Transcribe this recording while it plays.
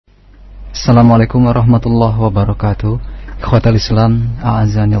Assalamualaikum warahmatullahi wabarakatuh. Ikhwatal Islam,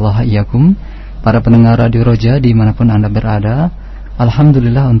 a'azanillah iyyakum. Para pendengar Radio Roja dimanapun Anda berada,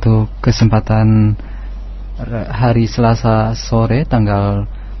 alhamdulillah untuk kesempatan hari Selasa sore tanggal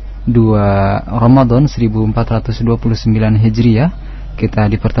 2 Ramadan 1429 Hijriah, kita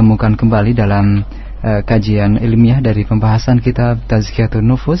dipertemukan kembali dalam kajian ilmiah dari pembahasan kitab Tazkiyatun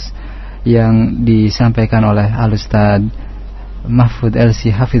Nufus yang disampaikan oleh Al-Ustaz Mahfud LC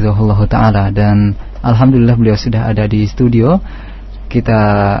Hafizahullah Ta'ala. Dan alhamdulillah beliau sudah ada di studio. Kita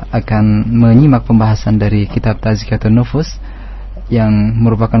akan menyimak pembahasan dari kitab Tazkiyatun Nufus yang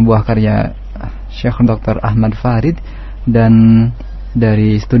merupakan buah karya Syekh Dr. Ahmad Farid. Dan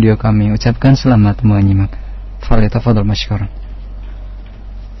dari studio kami ucapkan selamat menyimak. Falyatafadhal masykuran.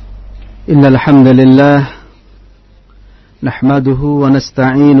 Innal hamdalillah nahmaduhu wa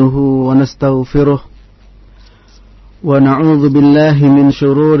nasta'inuhu wa nastaghfiruh wa na'udzu billahi min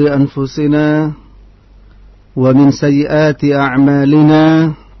shururi anfusina wa min sayyiati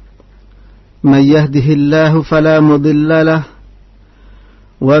a'malina. Man yahdihillahu fala mudilla lahu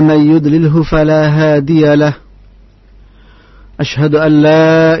wa man yudlilhu fala hadiya lahu. Ashhadu an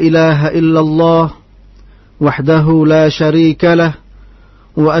la ilaha illallah wahdahu la sharika lahu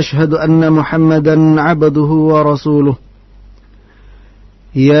wa ashhadu anna Muhammadan 'abduhu wa rasuluh.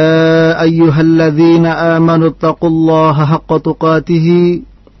 Ya ayyuhalladzina amanu taqullaha haqqa tuqatih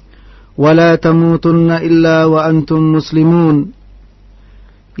wa la tamutunna illa wa antum muslimun.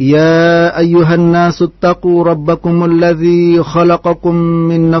 Ya ayyuhan nasu taqu rabbakumul ladzi khalaqakum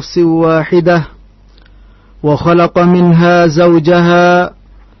min nafsin wahidah wa khalaqa minha zawjaha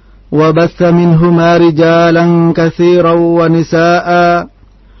wa batha minhuma rijalan katsiran wa nisaa'a.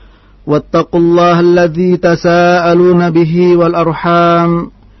 wattaqullaha alladzi tasaaluna bihi wal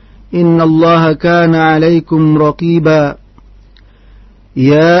arham innallaha kana 'alaikum raqiba.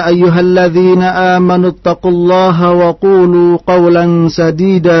 Ya ayyuhalladzina amanu taqullaha wa qulu qawlan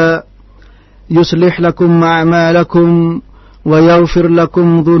sadida yuslih lakum a'malakum wa yaghfir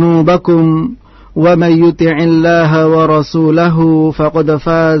lakum dhunubakum wa may yuti'illaha wa rasulahu faqad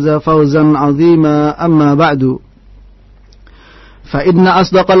faza fawzan 'azima. Amma ba'du. فإن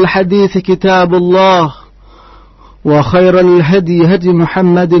أصدق الحديث كتاب الله وخير الهدي هدي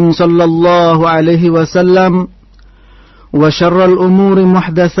محمد صلى الله عليه وسلم وشر الأمور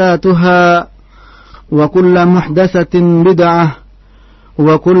محدثاتها وكل محدثة بدعة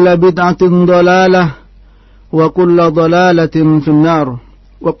وكل بدعة ضلالة وكل ضلالة في النار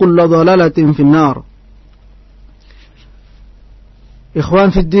وكل ضلالة في النار. إخوان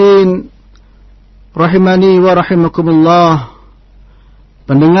في الدين rahimani wa rahimakumullah.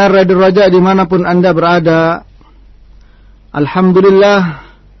 Pendengar Radio Raja dimanapun Anda berada, alhamdulillah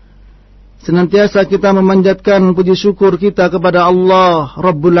senantiasa kita memanjatkan puji syukur kita kepada Allah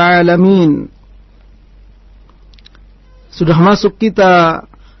Rabbul Alamin. Sudah masuk kita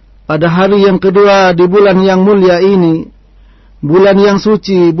pada hari yang kedua di bulan yang mulia ini, bulan yang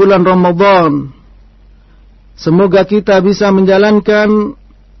suci, bulan Ramadan. Semoga kita bisa menjalankan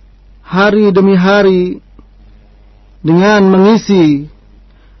hari demi hari dengan mengisi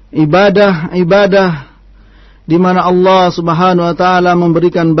ibadah-ibadah di mana Allah Subhanahu wa taala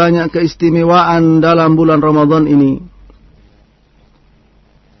memberikan banyak keistimewaan dalam bulan Ramadan ini.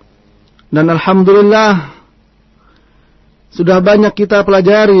 Dan alhamdulillah sudah banyak kita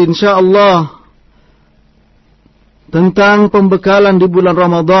pelajari insyaallah tentang pembekalan di bulan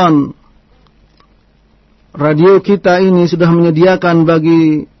Ramadan. Radio kita ini sudah menyediakan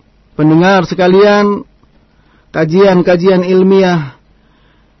bagi pendengar sekalian kajian-kajian ilmiah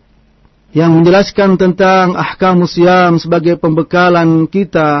yang menjelaskan tentang ahkamus siyam sebagai pembekalan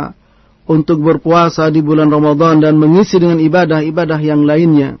kita untuk berpuasa di bulan Ramadan dan mengisi dengan ibadah-ibadah yang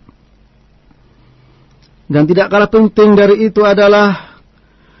lainnya. Dan tidak kalah penting dari itu adalah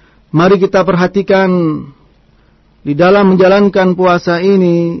mari kita perhatikan di dalam menjalankan puasa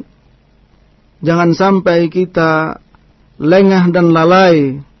ini jangan sampai kita lengah dan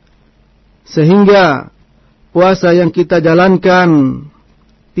lalai sehingga puasa yang kita jalankan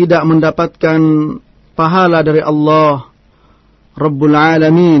tidak mendapatkan pahala dari Allah Rabbul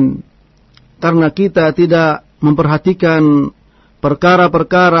Alamin karena kita tidak memperhatikan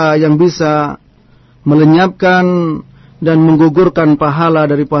perkara-perkara yang bisa melenyapkan dan menggugurkan pahala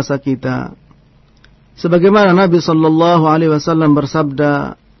dari puasa kita. Sebagaimana Nabi sallallahu alaihi wasallam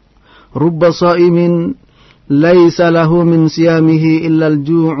bersabda, "Rubba sha'imin laisa lahu min siyamihi illa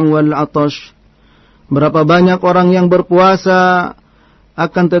al-ju' wal 'atash." Berapa banyak orang yang berpuasa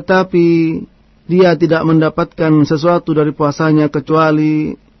akan tetapi dia tidak mendapatkan sesuatu dari puasanya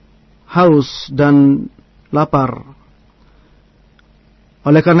kecuali haus dan lapar.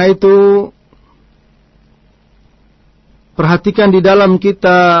 Oleh karena itu, perhatikan di dalam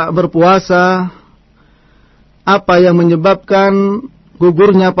kita berpuasa apa yang menyebabkan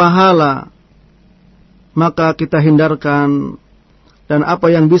gugurnya pahala, maka kita hindarkan, dan apa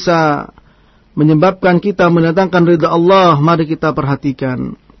yang bisa menyebabkan kita mendatangkan ridha Allah, mari kita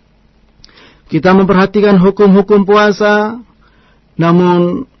perhatikan. Kita memperhatikan hukum-hukum puasa,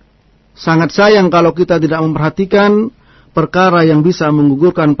 namun sangat sayang kalau kita tidak memperhatikan perkara yang bisa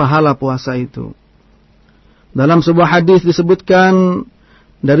menggugurkan pahala puasa itu. Dalam sebuah hadis disebutkan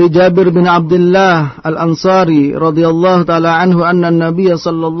dari Jabir bin Abdullah Al-Ansari radhiyallahu taala anhu anna an-nabiy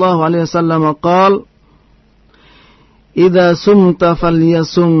sallallahu alaihi wasallam qala idza sumta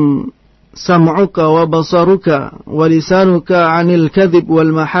falyasum sam'uka wa basaruka wa lisanuka 'anil kadhib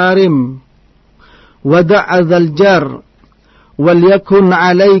wal maharim wa da'a dzal jar wal yakun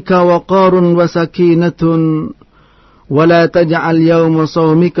 'alaika waqarun wa sakinatun wala taj'al yawma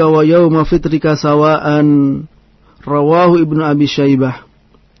sawmika wa yawma fitrika sawa'an. Rawahu Ibnu Abi Syaibah.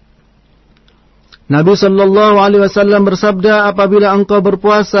 Nabi sallallahu alaihi wasallam bersabda, apabila engkau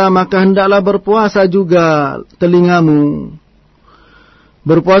berpuasa, maka hendaklah berpuasa juga telingamu,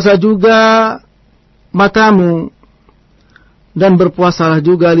 berpuasa juga matamu, dan berpuasalah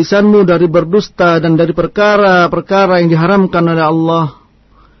juga lisanmu dari berdusta dan dari perkara-perkara yang diharamkan oleh Allah.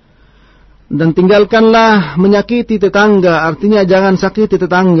 Dan tinggalkanlah menyakiti tetangga, artinya jangan sakiti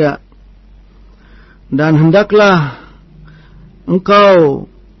tetangga. Dan hendaklah engkau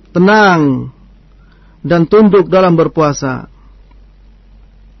tenang dan tunduk dalam berpuasa.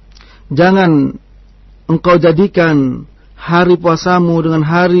 Jangan engkau jadikan hari puasamu dengan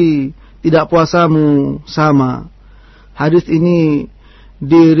hari tidak puasamu sama. Hadis ini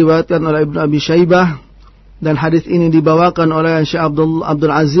diriwayatkan oleh Ibnu Abi Syaibah, dan hadis ini dibawakan oleh Syekh Abdul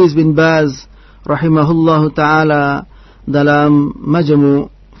Aziz bin Baz rahimahullahu taala dalam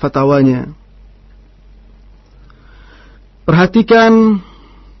majmu' fatwanya. Perhatikan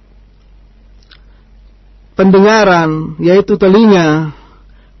pendengaran yaitu telinga,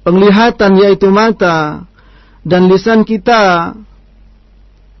 penglihatan yaitu mata, dan lisan kita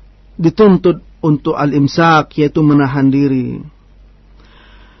dituntut untuk al-imsak yaitu menahan diri.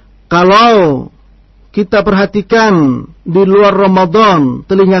 Kalau kita perhatikan di luar Ramadan,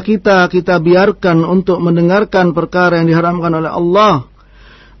 telinga kita biarkan untuk mendengarkan perkara yang diharamkan oleh Allah,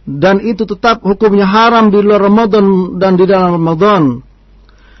 dan itu tetap hukumnya haram di luar Ramadan dan di dalam Ramadan,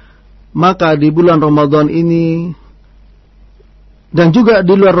 maka di bulan Ramadan ini dan juga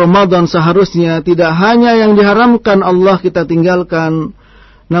di luar Ramadan seharusnya tidak hanya yang diharamkan Allah kita tinggalkan,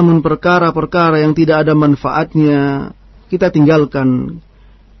 namun perkara-perkara yang tidak ada manfaatnya kita tinggalkan.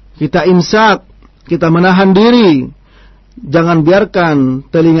 Kita imsak, kita menahan diri. Jangan biarkan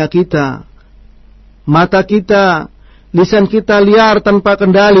telinga kita, mata kita, lisan kita liar tanpa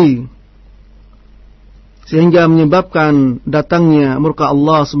kendali, sehingga menyebabkan datangnya murka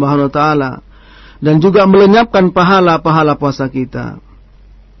Allah Subhanahu wa taala, dan juga melenyapkan pahala-pahala puasa kita.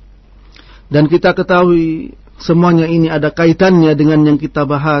 Dan kita ketahui semuanya ini ada kaitannya dengan yang kita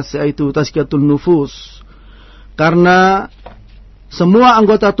bahas, yaitu Tazkiyatun Nufus. Karena semua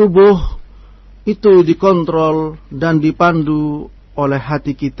anggota tubuh itu dikontrol dan dipandu oleh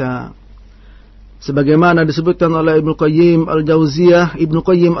hati kita. Sebagaimana disebutkan oleh Ibnu Qayyim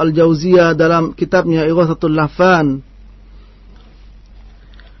Al-Jauziyah dalam kitabnya Ighathatul Lahfan.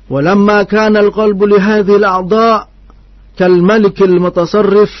 Walamma kana al-qalbu li hadhihi al-a'dha' kal-malik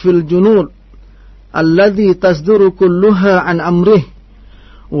al-mutasarrif fil junud alladhi tasduru kulluha an amrih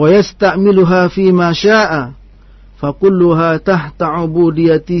wa yasta'miluha fi ma syaa fakulluha tahta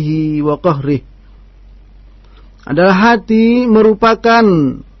ubudiyatihi wa qahrih. Adalah hati merupakan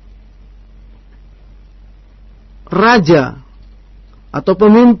raja atau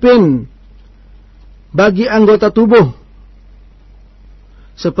pemimpin bagi anggota tubuh,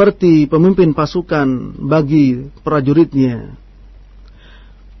 seperti pemimpin pasukan bagi prajuritnya.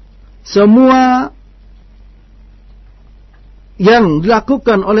 Semua yang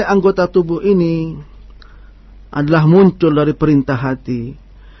dilakukan oleh anggota tubuh ini adalah muncul dari perintah hati.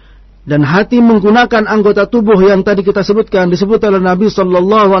 Dan hati menggunakan anggota tubuh yang tadi kita sebutkan, disebut oleh Nabi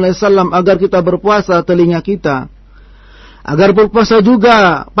SAW agar kita berpuasa telinga kita, agar berpuasa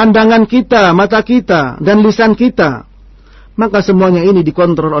juga pandangan kita, mata kita, dan lisan kita. Maka semuanya ini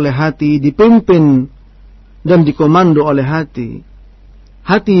dikontrol oleh hati, dipimpin dan dikomando oleh hati.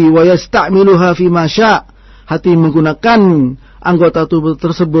 Hati wa yasta'miluha fi ma syaa', hati menggunakan anggota tubuh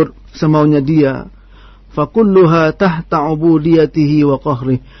tersebut semaunya dia. Fakulluha tahta ubudiyatihi wa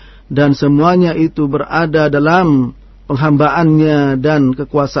qahrih, dan semuanya itu berada dalam penghambaannya dan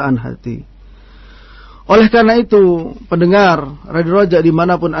kekuasaan hati. Oleh karena itu, pendengar Radio Roja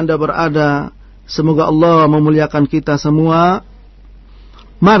dimanapun Anda berada, semoga Allah memuliakan kita semua.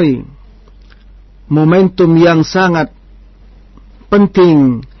 Mari, momentum yang sangat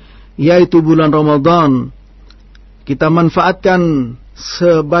penting, yaitu bulan Ramadan, kita manfaatkan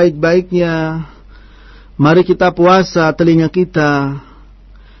sebaik-baiknya. Mari kita puasa telinga kita.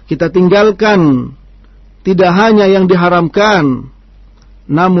 Kita tinggalkan tidak hanya yang diharamkan,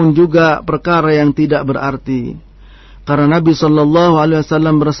 namun juga perkara yang tidak berarti. Karena Nabi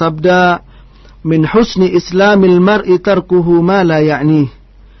SAW bersabda, min husni islamil mar'i tarkuhu ma la ya'nih.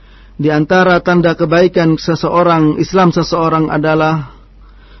 Di antara tanda kebaikan seseorang, Islam seseorang adalah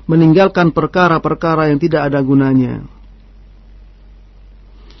meninggalkan perkara-perkara yang tidak ada gunanya.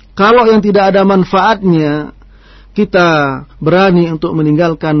 Kalau yang tidak ada manfaatnya, kita berani untuk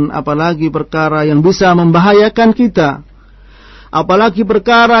meninggalkan, apalagi perkara yang bisa membahayakan kita. Apalagi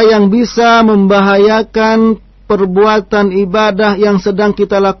perkara yang bisa membahayakan perbuatan ibadah yang sedang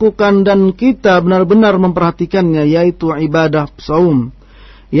kita lakukan dan kita benar-benar memperhatikannya, yaitu ibadah saum,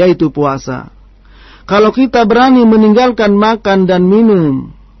 yaitu puasa. Kalau kita berani meninggalkan makan dan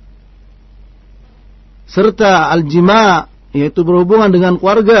minum, serta al-jima', yaitu berhubungan dengan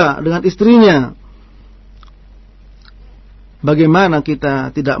keluarga, dengan istrinya, bagaimana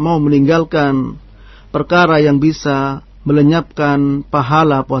kita tidak mau meninggalkan perkara yang bisa melenyapkan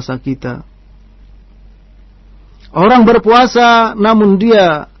pahala puasa kita. Orang berpuasa namun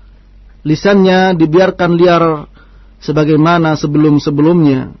dia lisannya dibiarkan liar sebagaimana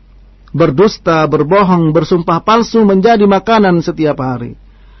sebelum-sebelumnya. Berdusta, berbohong, bersumpah palsu menjadi makanan setiap hari.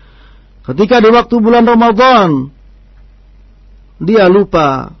 Ketika di waktu bulan Ramadan, dia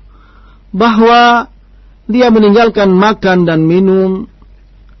lupa bahwa dia meninggalkan makan dan minum,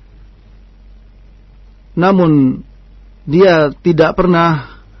 namun dia tidak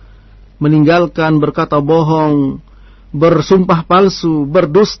pernah meninggalkan berkata bohong, bersumpah palsu,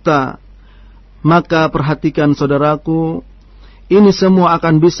 berdusta. Maka perhatikan saudaraku, ini semua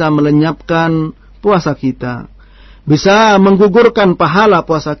akan bisa melenyapkan puasa kita, bisa menggugurkan pahala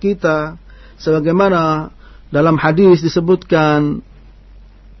puasa kita. Sebagaimana dalam hadis disebutkan,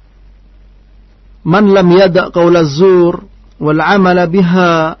 man lam yada' qawla zur wal amala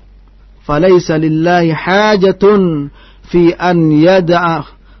biha falaysa lillahi hajatun fi an yada'a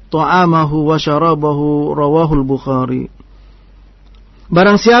ta'amahu wa syarabahu, rawahul Bukhari.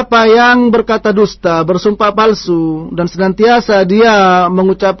 Barang siapa yang berkata dusta, bersumpah palsu, dan senantiasa dia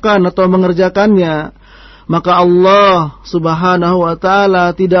mengucapkan atau mengerjakannya, maka Allah Subhanahu wa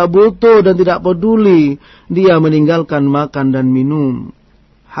ta'ala tidak butuh dan tidak peduli dia meninggalkan makan dan minum.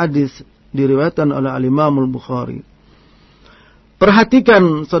 Hadis diriwayatkan oleh Al-Imam Al-Bukhari.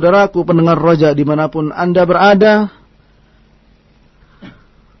 Perhatikan saudaraku pendengar Roja dimanapun Anda berada,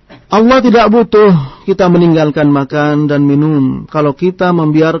 Allah tidak butuh kita meninggalkan makan dan minum kalau kita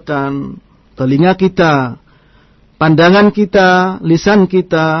membiarkan telinga kita, pandangan kita, lisan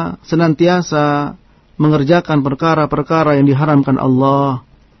kita senantiasa mengerjakan perkara-perkara yang diharamkan Allah.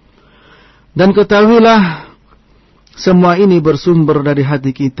 Dan ketahuilah, semua ini bersumber dari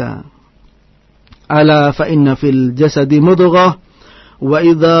hati kita. Ala fa inna fil jasadi mudghah, wa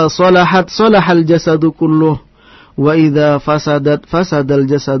idza salahat salahal jasadu kulluh, wa idza fasadat fasadal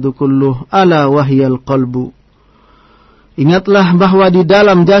jasadu kulluh, ala wahyal qalbu. Ingatlah bahwa di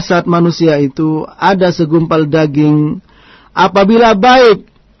dalam jasad manusia itu ada segumpal daging. Apabila baik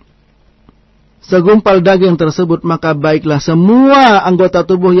segumpal daging tersebut, maka baiklah semua anggota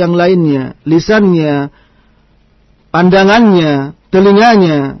tubuh yang lainnya, lisannya, pandangannya,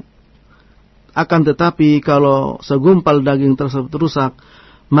 telinganya. Akan tetapi kalau segumpal daging tersebut rusak,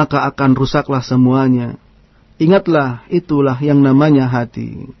 maka akan rusaklah semuanya. Ingatlah, itulah yang namanya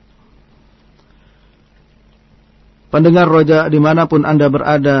hati. Pendengar Roja dimanapun Anda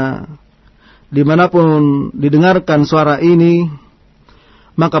berada, dimanapun didengarkan suara ini,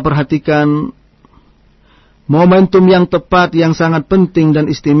 maka perhatikan momentum yang tepat, yang sangat penting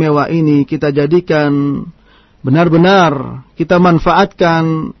dan istimewa ini kita jadikan benar-benar, kita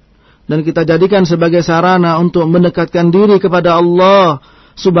manfaatkan dan kita jadikan sebagai sarana untuk mendekatkan diri kepada Allah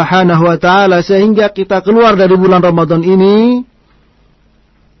Subhanahu wa ta'ala, sehingga kita keluar dari bulan Ramadan ini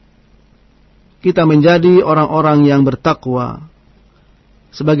kita menjadi orang-orang yang bertakwa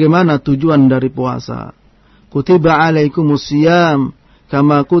sebagaimana tujuan dari puasa. Kutiba alaikumus siyam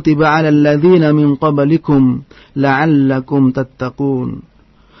kama kutiba alal ladzina min qablikum la'allakum tattaqun.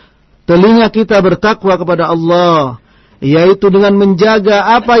 Telinga kita bertakwa kepada Allah, yaitu dengan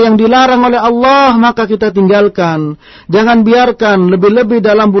menjaga apa yang dilarang oleh Allah, maka kita tinggalkan. Jangan biarkan, lebih-lebih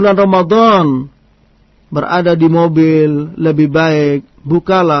dalam bulan Ramadan, berada di mobil, lebih baik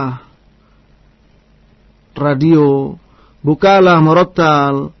bukalah radio, bukalah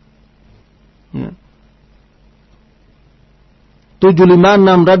murattal, ya.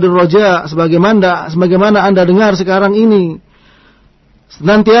 756 Radio Roja, sebagaimana Anda dengar sekarang ini,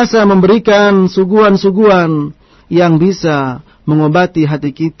 senantiasa memberikan suguhan-suguhan yang bisa mengobati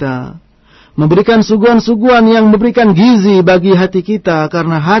hati kita, memberikan suguhan-suguhan yang memberikan gizi bagi hati kita,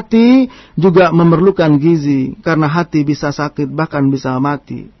 karena hati juga memerlukan gizi, karena hati bisa sakit, bahkan bisa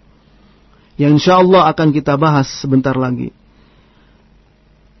mati, yang insyaallah akan kita bahas sebentar lagi.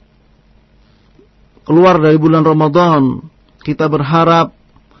 Keluar dari bulan Ramadan, kita berharap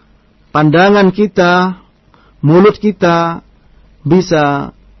pandangan kita, mulut kita bisa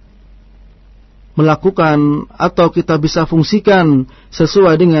melakukan atau kita bisa fungsikan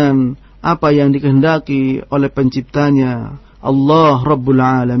sesuai dengan apa yang dikehendaki oleh penciptanya, Allah Rabbul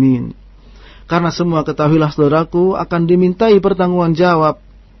Alamin. Karena semua, ketahuilah saudaraku, akan dimintai pertanggungan jawab.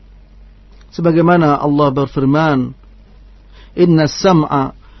 Sebagaimana Allah berfirman, Inna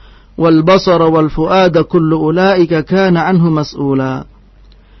sam'a wal basara wal fuada kullu ulaika kana anhu mas'ula.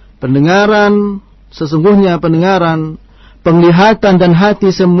 Sesungguhnya pendengaran, penglihatan dan hati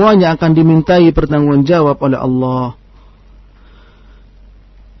semuanya akan dimintai pertanggungan jawab oleh Allah.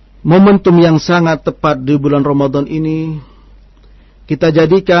 Momentum yang sangat tepat di bulan Ramadan ini kita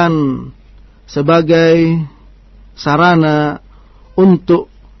jadikan sebagai sarana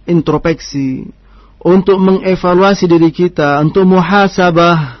untuk introspeksi, untuk mengevaluasi diri kita, untuk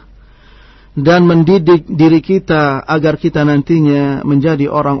muhasabah, dan mendidik diri kita agar kita nantinya menjadi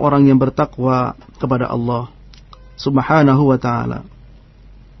orang-orang yang bertakwa kepada Allah Subhanahu wa ta'ala.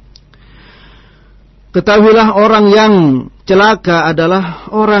 Ketahuilah, orang yang celaka adalah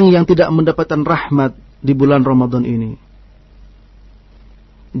orang yang tidak mendapatkan rahmat di bulan Ramadan ini.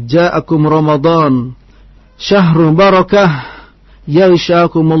 Ja'akum Ramadan syahrul barakah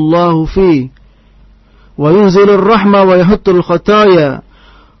yaghshakumullahu fi wa yunzilur rahma wa yahuttul khataya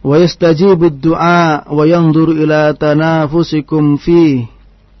wa yastajibud du'a wa yanzur ila tanafusikum fi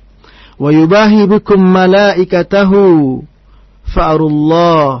wa yubahi bikum malaikatahu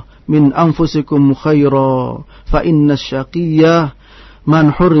fa'arullah min anfusikum khaira fa inna syaqiyya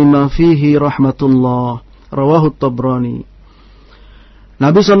man hurima fihi rahmatullah. Rawahu Tabrani.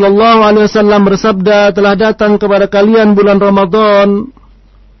 Nabi SAW bersabda, telah datang kepada kalian bulan Ramadan,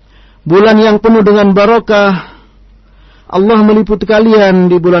 bulan yang penuh dengan barakah. Allah meliputi kalian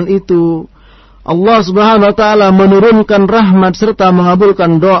di bulan itu. Allah Subhanahu wa ta'ala menurunkan rahmat serta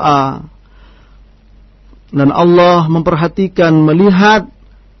mengabulkan doa. Dan Allah memperhatikan, melihat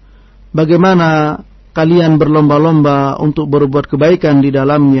bagaimana kalian berlomba-lomba untuk berbuat kebaikan di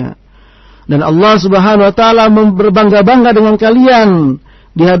dalamnya. Dan Allah Subhanahu wa ta'ala berbangga-bangga dengan kalian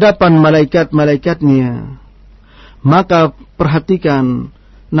di hadapan malaikat-malaikatnya. Maka perhatikan,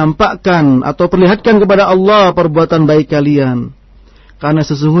 nampakkan atau perlihatkan kepada Allah perbuatan baik kalian. Karena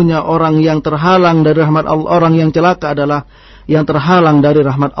sesungguhnya orang yang terhalang dari rahmat Allah, orang yang celaka adalah yang terhalang dari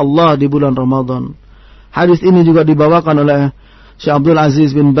rahmat Allah di bulan Ramadan. Hadis ini juga dibawakan oleh Syekh Abdul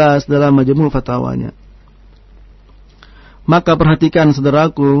Aziz bin Baz dalam Majmu' Fatawanya. Maka perhatikan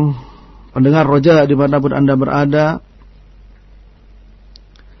saudaraku, pendengar Roja dimanapun Anda berada,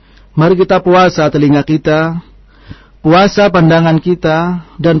 mari kita puasa telinga kita, puasa pandangan kita,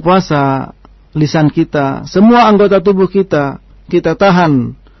 dan puasa lisan kita. Semua anggota tubuh kita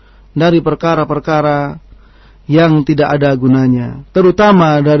tahan dari perkara-perkara yang tidak ada gunanya,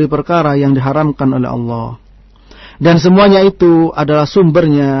 terutama dari perkara yang diharamkan oleh Allah. Dan semuanya itu adalah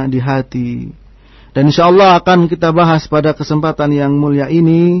sumbernya di hati. Dan insyaallah akan kita bahas pada kesempatan yang mulia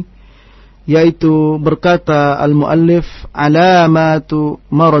ini, yaitu berkata al-muallif, alamatu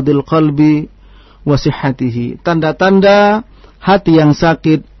maradil qalbi wa sihhatihi, tanda-tanda hati yang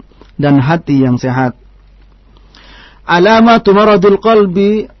sakit dan hati yang sehat. Alamatu maradil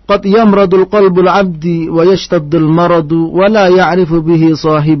qalbi, qad yamradul qalbul abdi wa yashtaddul maradu wa la ya'rifu bihi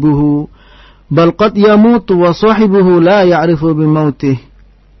sahibuhu, bal qad yamutu wa sahibuhu la ya'rifu bimautih.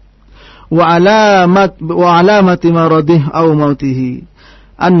 Wa alamati maradih aw mautihi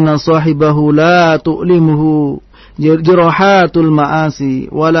anna sahibahu la tu'limuhu jirahatul ma'asi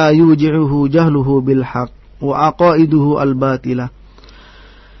wa la yuji'uhu jahluhu bil haq wa aqaiduhu al batilah.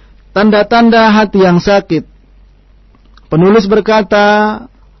 Tanda-tanda hati yang sakit. Penulis berkata,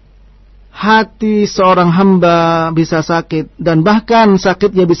 hati seorang hamba bisa sakit dan bahkan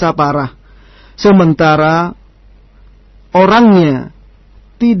sakitnya bisa parah, sementara orangnya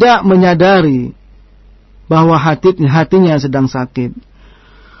tidak menyadari bahwa hatinya sedang sakit.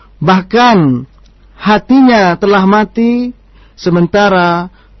 Bahkan hatinya telah mati, sementara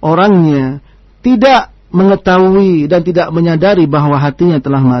orangnya tidak mengetahui dan tidak menyadari bahwa hatinya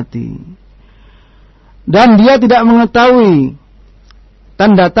telah mati. dan dia tidak mengetahui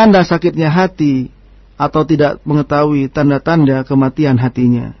tanda-tanda sakitnya hati atau tidak mengetahui tanda-tanda kematian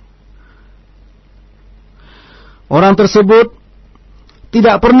hatinya. Orang tersebut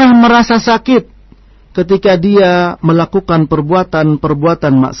tidak pernah merasa sakit ketika dia melakukan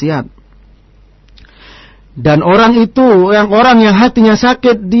perbuatan-perbuatan maksiat. Dan orang itu, orang yang hatinya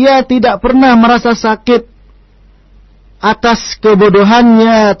sakit, dia tidak pernah merasa sakit atas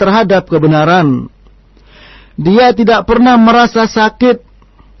kebodohannya terhadap kebenaran. Dia tidak pernah merasa sakit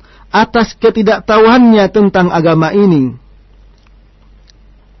atas ketidaktahuannya tentang agama ini.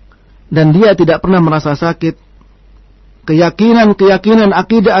 Dan dia tidak pernah merasa sakit keyakinan-keyakinan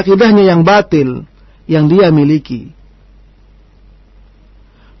akidah-akidahnya yang batil yang dia miliki.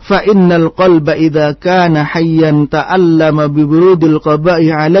 Fa innal qalba idza kana hayyan ta'allama bi burudil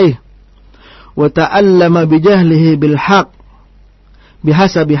qaba'i 'alayhi wa ta'allama bi jahlihi bil haqq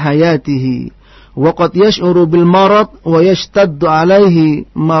bihasabi hayatihi wa qad yash'uru bil marad wa yashtaddu 'alayhi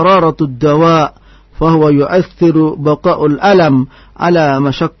mararatud dawa fa huwa yu'athiru baqa'ul alam 'ala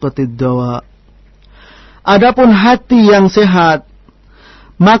mashaqqatid dawa. Adapun hati yang sehat,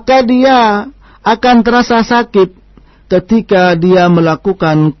 maka dia akan terasa sakit ketika dia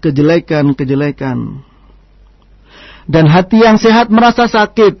melakukan kejelekan-kejelekan. Dan hati yang sehat merasa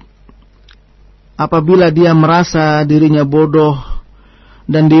sakit apabila dia merasa dirinya bodoh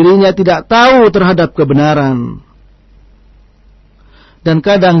dan dirinya tidak tahu terhadap kebenaran. Dan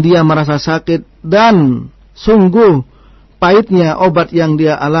kadang dia merasa sakit dan sungguh pahitnya obat yang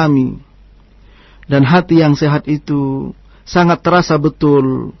dia alami. Dan hati yang sehat itu sangat terasa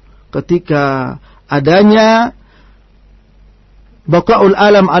betul ketika adanya baqa'ul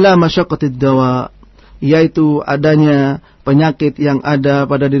alam ala masyaqqatid dawa, yaitu adanya penyakit yang ada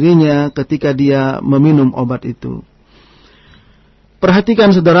pada dirinya ketika dia meminum obat itu.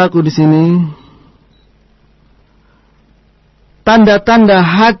 Perhatikan saudaraku di sini, tanda-tanda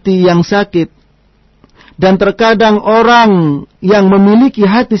hati yang sakit. Dan terkadang orang yang memiliki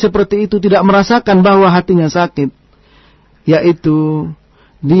hati seperti itu tidak merasakan bahwa hatinya sakit, yaitu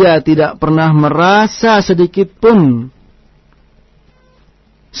dia tidak pernah merasa sedikit pun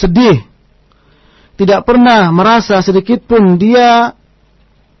sedih, tidak pernah merasa sedikit pun dia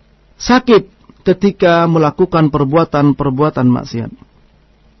sakit ketika melakukan perbuatan-perbuatan maksiat.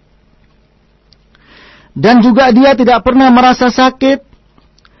 Dan juga dia tidak pernah merasa sakit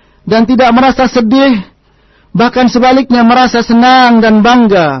dan tidak merasa sedih, bahkan sebaliknya merasa senang dan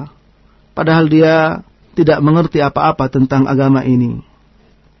bangga, padahal dia tidak mengerti apa-apa tentang agama ini.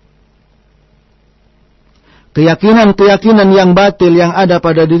 Keyakinan-keyakinan yang batil yang ada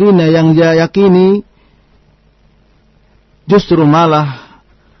pada dirinya yang dia yakini justru malah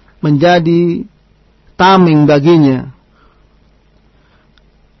menjadi tameng baginya.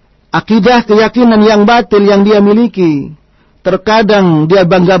 Akidah keyakinan yang batil yang dia miliki terkadang dia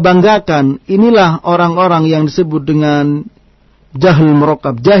bangga-banggakan. Inilah orang-orang yang disebut dengan jahil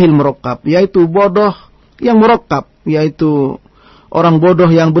murakkab, yaitu bodoh yang murakkab, yaitu orang bodoh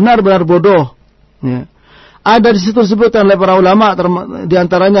yang benar-benar bodoh, ya. Ada di situ disebutkan oleh para ulama, di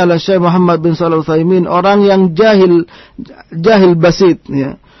antaranya adalah Syekh Muhammad bin Shalih Al-Utsaimin, orang yang jahil basit,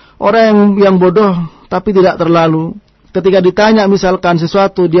 ya. Orang yang bodoh tapi tidak terlalu. Ketika ditanya misalkan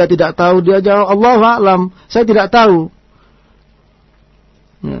sesuatu dia tidak tahu, dia jawab Allahu a'lam, saya tidak tahu.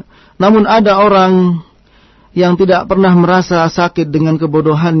 Ya. Namun ada orang yang tidak pernah merasa sakit dengan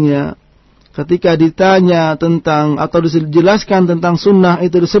kebodohannya. Ketika ditanya tentang atau dijelaskan tentang sunnah,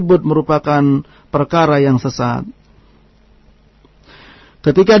 itu disebut merupakan perkara yang sesat.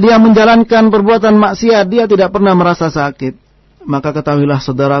 Ketika dia menjalankan perbuatan maksiat, dia tidak pernah merasa sakit. Maka ketahuilah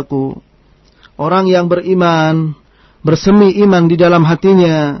saudaraku, orang yang beriman, bersemi iman di dalam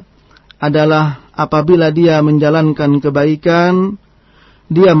hatinya adalah apabila dia menjalankan kebaikan,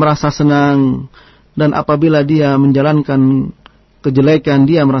 dia merasa senang, dan apabila dia menjalankan kejelekan,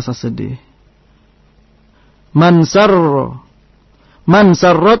 dia merasa sedih. Man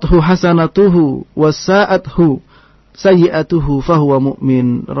sarrathu hasanatuhu wasa'athu sayyi'atuhu fahuwa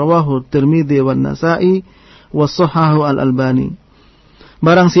mu'min. Rawahu Tirmidzi wan Nasa'i was-Shahahu Al-Albani.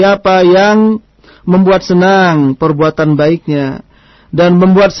 Barang siapa yang membuat senang perbuatan baiknya dan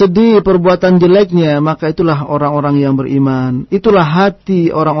membuat sedih perbuatan jeleknya, maka itulah orang-orang yang beriman. Itulah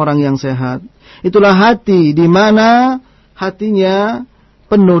hati orang-orang yang sehat. Itulah hati di mana hatinya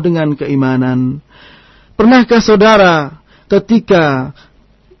penuh dengan keimanan. Pernahkah saudara ketika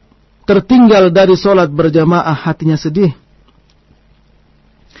tertinggal dari sholat berjamaah hatinya sedih?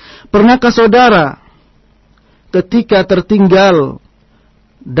 Pernahkah saudara ketika tertinggal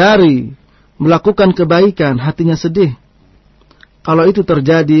dari melakukan kebaikan hatinya sedih? Kalau itu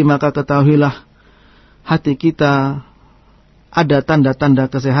terjadi, maka ketahuilah hati kita ada tanda-tanda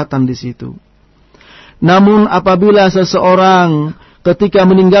kesehatan di situ. Namun apabila seseorang ketika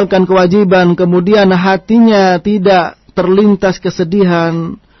meninggalkan kewajiban kemudian hatinya tidak terlintas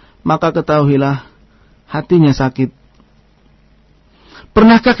kesedihan, maka ketahuilah hatinya sakit.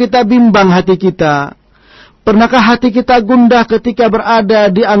 Pernahkah kita bimbang hati kita? Pernahkah hati kita gundah ketika berada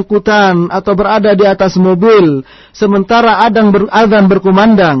di angkutan atau berada di atas mobil sementara adzan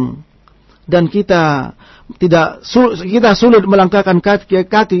berkumandang dan kita sulit melangkahkan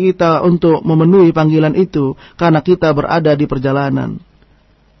kaki kita untuk memenuhi panggilan itu karena kita berada di perjalanan.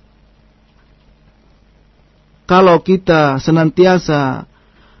 Kalau kita senantiasa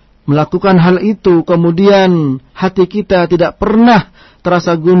melakukan hal itu, kemudian hati kita tidak pernah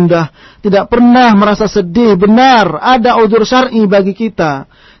terasa gundah, tidak pernah merasa sedih, benar ada udzur syar'i bagi kita.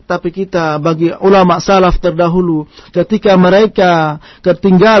 Tapi kita bagi ulama salaf terdahulu, ketika mereka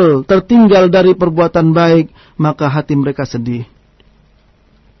tertinggal dari perbuatan baik, maka hati mereka sedih.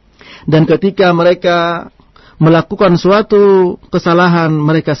 Dan ketika mereka melakukan suatu kesalahan,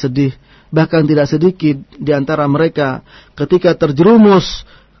 mereka sedih. Bahkan tidak sedikit di antara mereka ketika terjerumus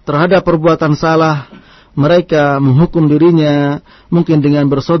terhadap perbuatan salah, mereka menghukum dirinya mungkin dengan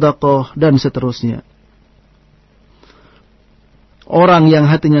bersedekah dan seterusnya. Orang yang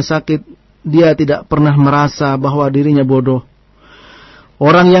hatinya sakit, dia tidak pernah merasa bahwa dirinya bodoh.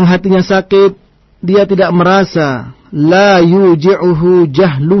 Orang yang hatinya sakit, dia tidak merasa la yuji'uhu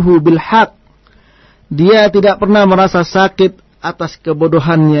jahluhu bil haq. Dia tidak pernah merasa sakit atas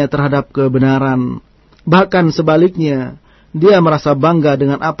kebodohannya terhadap kebenaran. Bahkan sebaliknya, dia merasa bangga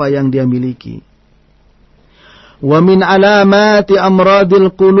dengan apa yang dia miliki. Wa min alamati amradil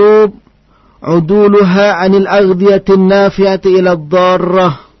qulub uduluha 'anil aghdiyatin nafi'ati ila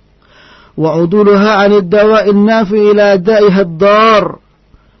ad-darrah wa uduluha 'anid dawa'in nafi' ila da'iha ad-dar.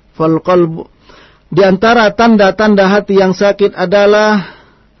 Fal qalb, di antara tanda-tanda hati yang sakit adalah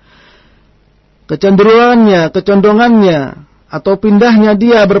kecondongannya atau pindahnya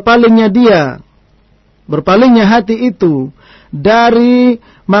dia, berpalingnya hati itu dari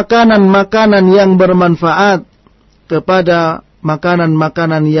makanan-makanan yang bermanfaat kepada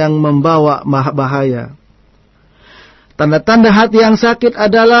makanan-makanan yang membawa bahaya. Tanda-tanda hati yang sakit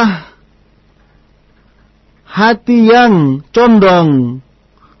adalah hati yang condong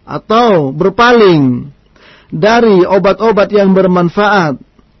atau berpaling dari obat-obat yang bermanfaat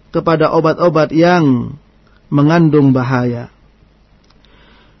kepada obat-obat yang mengandung bahaya.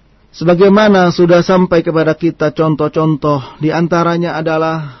 Sebagaimana sudah sampai kepada kita contoh-contoh, di antaranya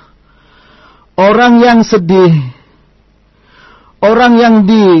adalah orang yang sedih, orang yang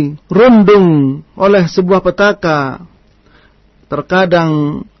dirundung oleh sebuah petaka.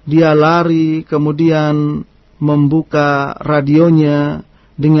 Terkadang dia lari kemudian membuka radionya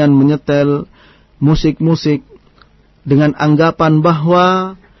dengan menyetel musik-musik dengan anggapan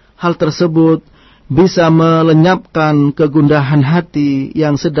bahwa hal tersebut bisa melenyapkan kegundahan hati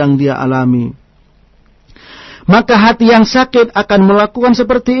yang sedang dia alami. Maka hati yang sakit akan melakukan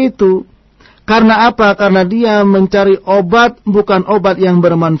seperti itu. Karena apa? Karena dia mencari obat, bukan obat yang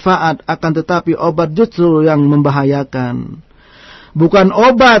bermanfaat, akan tetapi obat justru yang membahayakan. Bukan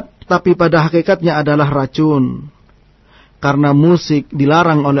obat, tapi pada hakikatnya adalah racun. Karena musik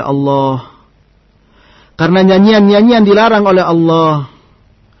dilarang oleh Allah. Karena nyanyian-nyanyian dilarang oleh Allah.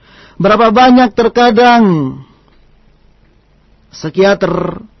 Berapa banyak terkadang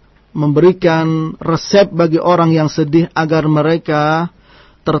psikiater memberikan resep bagi orang yang sedih agar mereka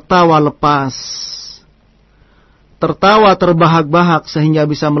tertawa lepas, tertawa terbahak-bahak sehingga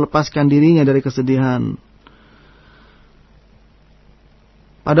bisa melepaskan dirinya dari kesedihan.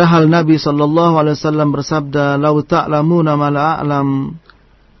 Padahal Nabi SAW bersabda, "Lau ta'lamuna ma la a'lam."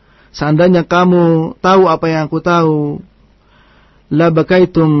 Seandainya kamu tahu apa yang aku tahu, la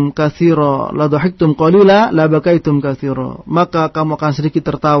bakaitum katsira, la dhahiktum qalila, la bakaitum katsira. Maka kamu akan sedikit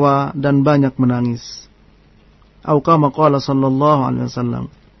tertawa dan banyak menangis. Atau kama qala sallallahu alaihi wasallam.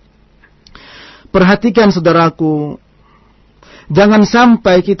 Perhatikan saudaraku, jangan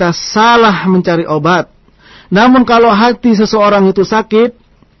sampai kita salah mencari obat. Namun kalau hati seseorang itu sakit,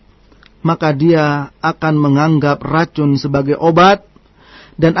 maka dia akan menganggap racun sebagai obat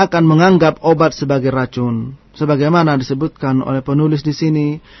dan akan menganggap obat sebagai racun. Sebagaimana disebutkan oleh penulis di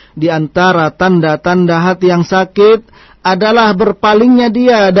sini, di antara tanda-tanda hati yang sakit adalah berpalingnya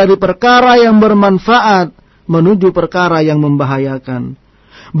dia dari perkara yang bermanfaat menuju perkara yang membahayakan.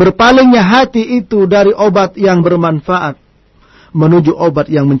 Berpalingnya hati itu dari obat yang bermanfaat menuju obat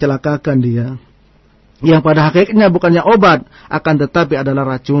yang mencelakakan dia. Yang pada hakikatnya bukannya obat, akan tetapi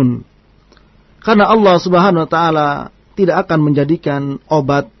adalah racun. Karena Allah Subhanahu wa taala tidak akan menjadikan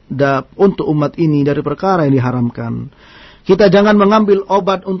obat untuk umat ini dari perkara yang diharamkan. Kita jangan mengambil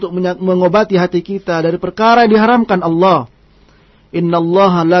obat untuk mengobati hati kita dari perkara yang diharamkan Allah.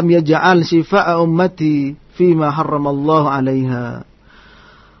 Innallaha lam yaj'al shifaa'a ummati fima harramallahu 'alaiha.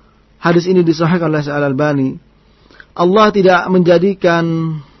 Hadis ini disahihkan oleh Al-Albani. Allah tidak menjadikan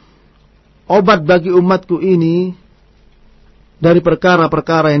obat bagi umatku ini dari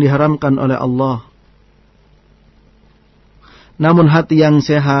perkara-perkara yang diharamkan oleh Allah. Namun hati yang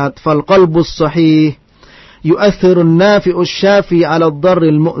sehat, fal qalbus sahih yu'athirun nafi'us syafi 'ala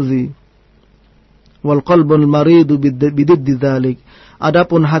ad-darril mu'zi. Wal qalbul maridu bididdi dzalik.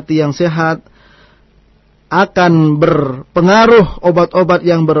 Adapun hati yang sehat akan berpengaruh obat-obat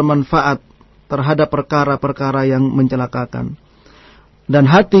yang bermanfaat terhadap perkara-perkara yang mencelakakan. Dan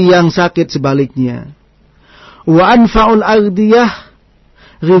hati yang sakit sebaliknya. Wa anfa'ul aghdiyah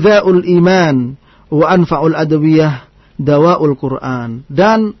ghidha'ul iman wa anfa'ul adwiyah dawa'ul Qur'an.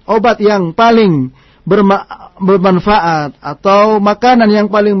 Dan obat yang paling bermanfaat atau makanan yang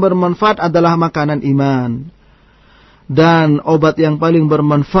paling bermanfaat adalah makanan iman. Dan obat yang paling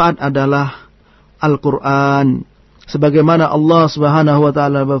bermanfaat adalah Al-Qur'an. Sebagaimana Allah Subhanahu wa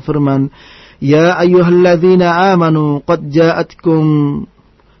taala berfirman, "Ya ayyuhalladzina amanu qad ja'atkum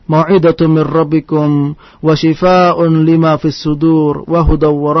mau'izatun min rabbikum wa shifaa'un lima fis sudur wa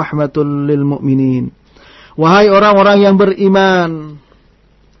hudaw wa rahmatul lil mu'minin." Wahai orang-orang yang beriman,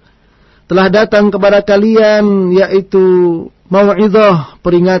 telah datang kepada kalian yaitu mau'izah,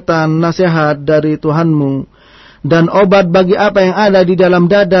 peringatan, nasihat dari Tuhanmu, dan obat bagi apa yang ada di dalam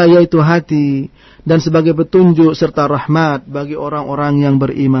dada yaitu hati, dan sebagai petunjuk serta rahmat bagi orang-orang yang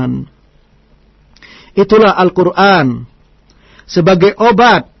beriman. Itulah Al-Quran sebagai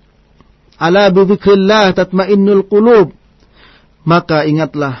obat. Ala bidzikrillah tatmainnul qulub. Maka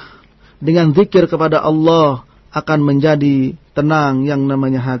ingatlah, dengan zikir kepada Allah akan menjadi tenang yang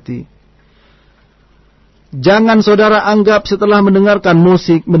namanya hati. Jangan saudara anggap setelah mendengarkan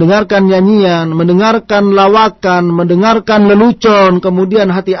musik, mendengarkan nyanyian, mendengarkan lawakan, mendengarkan lelucon,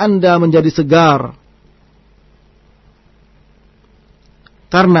 kemudian hati Anda menjadi segar.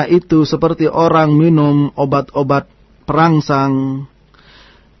 Karena itu seperti orang minum obat-obat perangsang.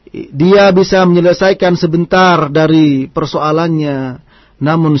 Dia bisa menyelesaikan sebentar dari persoalannya,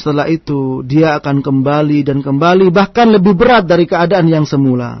 namun setelah itu dia akan kembali dan kembali, bahkan lebih berat dari keadaan yang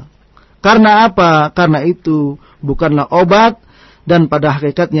semula. Karena apa? Karena itu bukanlah obat, dan pada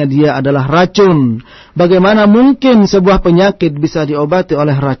hakikatnya dia adalah racun. Bagaimana mungkin sebuah penyakit bisa diobati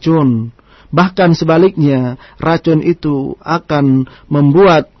oleh racun? Bahkan sebaliknya, racun itu akan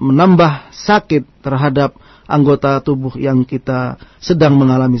menambah sakit terhadap anggota tubuh yang kita sedang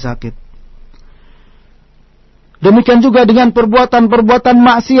mengalami sakit. Demikian juga dengan perbuatan-perbuatan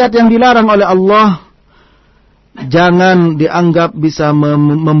maksiat yang dilarang oleh Allah. Jangan dianggap bisa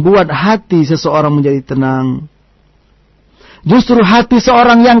membuat hati seseorang menjadi tenang. Justru hati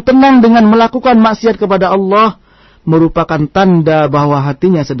seorang yang tenang dengan melakukan maksiat kepada Allah merupakan tanda bahwa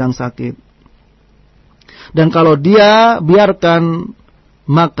hatinya sedang sakit. Dan kalau dia biarkan,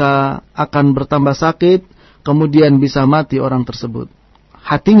 maka akan bertambah sakit, kemudian bisa mati orang tersebut.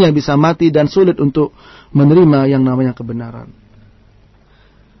 Hatinya bisa mati dan sulit untuk menerima yang namanya kebenaran.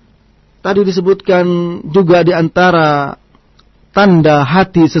 Tadi disebutkan juga di antara tanda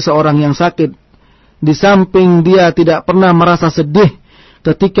hati seseorang yang sakit, di samping dia tidak pernah merasa sedih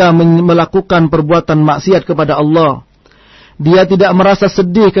ketika melakukan perbuatan maksiat kepada Allah, dia tidak merasa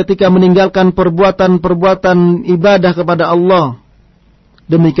sedih ketika meninggalkan perbuatan-perbuatan ibadah kepada Allah.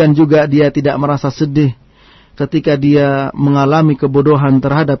 Demikian juga dia tidak merasa sedih ketika dia mengalami kebodohan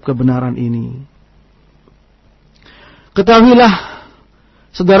terhadap kebenaran ini. Ketahuilah,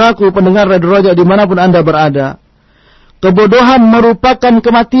 saudaraku pendengar Radio Roja dimanapun Anda berada, kebodohan merupakan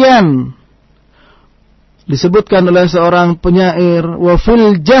kematian. Disebutkan oleh seorang penyair, wa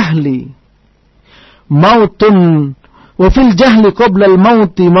fil jahli mautun, wa fil jahli qabla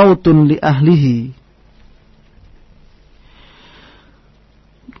al-mauti mautun li ahlihi.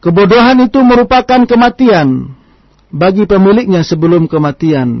 Kebodohan itu merupakan kematian bagi pemiliknya sebelum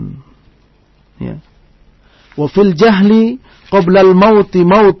kematian. Ya. Wa fil jahli qabla al-mauti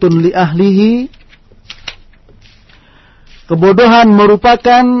mautun li ahlihi. Kebodohan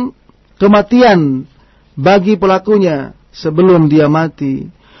merupakan kematian bagi pelakunya sebelum dia mati.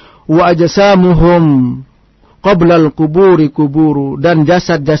 Wa ajsamuhum qabla al-quburi kuburu, dan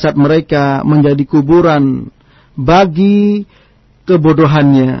jasad-jasad mereka menjadi kuburan bagi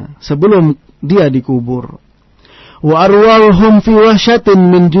kebodohannya sebelum dia dikubur. Wa arwahuhum fi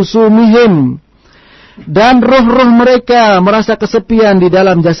wahsyatin min jusumihim, dan roh-roh mereka merasa kesepian di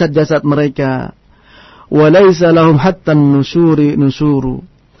dalam jasad-jasad mereka. Wa laisa lahum hatta nusuru,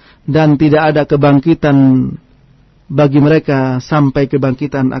 dan tidak ada kebangkitan bagi mereka sampai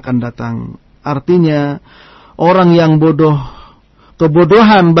kebangkitan akan datang. Artinya orang yang bodoh,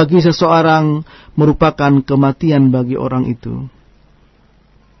 kebodohan bagi seseorang merupakan kematian bagi orang itu.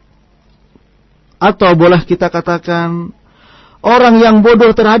 Atau boleh kita katakan, orang yang bodoh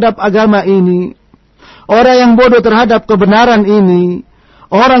terhadap agama ini, orang yang bodoh terhadap kebenaran ini,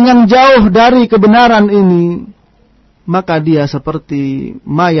 orang yang jauh dari kebenaran ini, maka dia seperti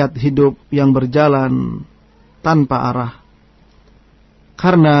mayat hidup yang berjalan tanpa arah.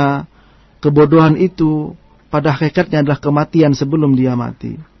 Karena kebodohan itu pada hakikatnya adalah kematian sebelum dia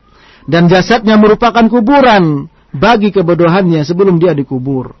mati. Dan jasadnya merupakan kuburan bagi kebodohannya sebelum dia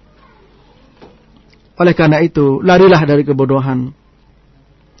dikubur. Oleh karena itu, larilah dari kebodohan.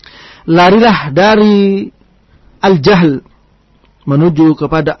 Larilah dari al-jahl menuju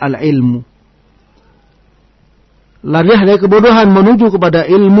kepada al-ilmu. Larilah dari kebodohan menuju kepada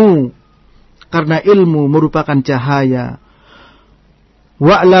ilmu. Karena ilmu merupakan cahaya.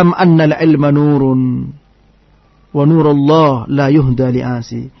 Wa'lam anna al-ilma nurun. Wa nurullah la yuhda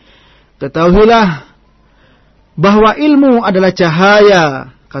li'asi. Ketahuilah bahwa ilmu adalah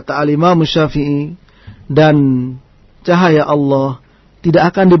cahaya, kata al-Imam Syafi'i. Dan cahaya Allah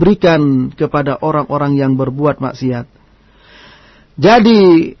tidak akan diberikan kepada orang-orang yang berbuat maksiat.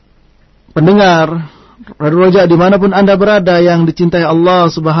 Jadi, pendengar Radio Roja dimanapun Anda berada yang dicintai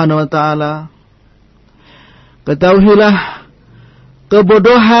Allah Subhanahu wa Ta'ala, ketahuilah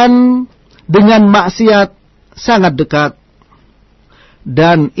kebodohan dengan maksiat sangat dekat,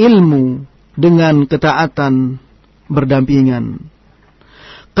 dan ilmu dengan ketaatan berdampingan.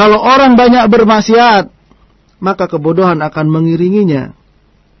 Kalau orang banyak bermaksiat, maka kebodohan akan mengiringinya.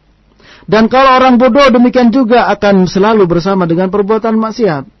 Dan kalau orang bodoh demikian juga akan selalu bersama dengan perbuatan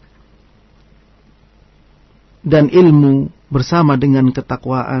maksiat. Dan ilmu bersama dengan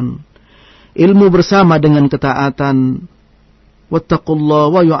ketakwaan. Ilmu bersama dengan ketaatan. Wattaqullaha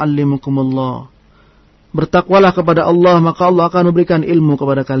wa yu'allimukumullah. Bertakwalah kepada Allah, maka Allah akan memberikan ilmu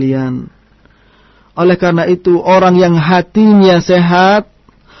kepada kalian. Oleh karena itu, orang yang hatinya sehat,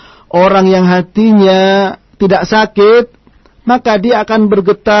 orang yang hatinya tidak sakit, maka dia akan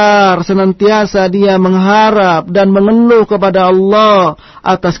bergetar senantiasa dia mengharap dan mengeluh kepada Allah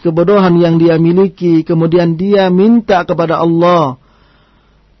atas kebodohan yang dia miliki. Kemudian dia minta kepada Allah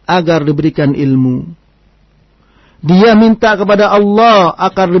agar diberikan ilmu. Dia minta kepada Allah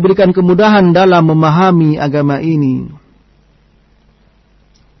agar diberikan kemudahan dalam memahami agama ini.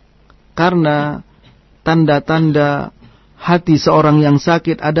 Karena tanda-tanda hati seorang yang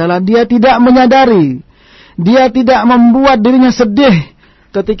sakit adalah dia tidak menyadari, dia tidak membuat dirinya sedih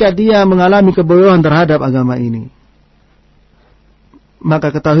ketika dia mengalami kebodohan terhadap agama ini.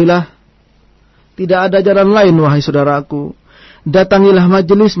 Maka ketahuilah, tidak ada jalan lain wahai saudaraku. Datangilah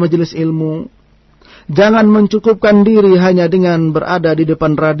majelis-majelis ilmu. Jangan mencukupkan diri hanya dengan berada di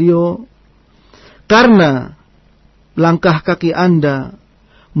depan radio. Karena langkah kaki Anda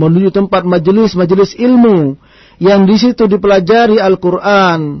menuju tempat majelis-majelis ilmu yang di situ dipelajari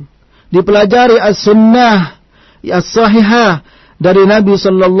Al-Quran, dipelajari As-Sunnah, As-Sahihah dari Nabi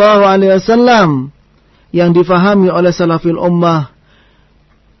Sallallahu Alaihi Wasallam yang difahami oleh salafil ummah.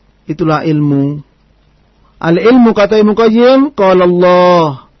 Itulah ilmu. Al-ilmu, kata Ibnu Qayyim, qala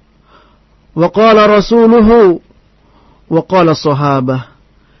Allah wa qala rasuluhu wa qala sahabah.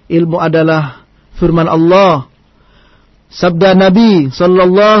 Ilmu adalah firman Allah, sabda Nabi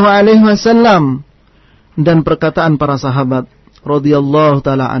Sallallahu Alaihi Wasallam, dan perkataan para sahabat radhiyallahu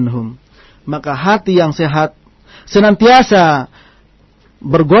taala anhum. Maka hati yang sehat senantiasa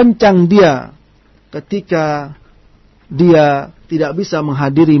bergoncang dia ketika dia tidak bisa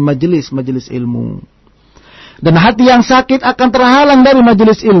menghadiri majelis-majelis ilmu. Dan hati yang sakit akan terhalang dari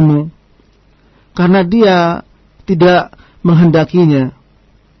majelis ilmu karena dia tidak menghendakinya.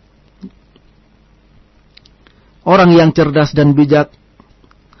 Orang yang cerdas dan bijak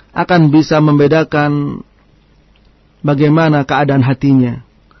akan bisa membedakan bagaimana keadaan hatinya.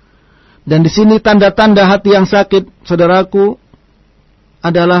 Dan di sini tanda-tanda hati yang sakit, saudaraku,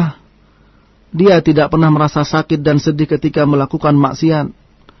 adalah dia tidak pernah merasa sakit dan sedih ketika melakukan maksiat.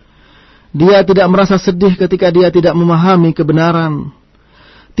 Dia tidak merasa sedih ketika dia tidak memahami kebenaran.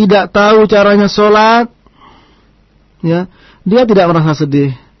 Tidak tahu caranya sholat, ya, dia tidak merasa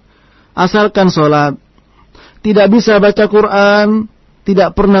sedih. Asalkan sholat. Tidak bisa baca Quran,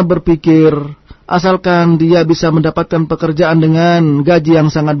 tidak pernah berpikir, asalkan dia bisa mendapatkan pekerjaan dengan gaji yang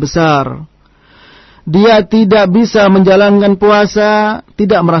sangat besar. Dia tidak bisa menjalankan puasa,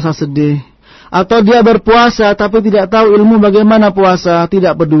 tidak merasa sedih. Atau dia berpuasa tapi tidak tahu ilmu bagaimana puasa,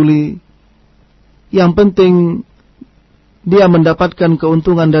 tidak peduli. Yang penting dia mendapatkan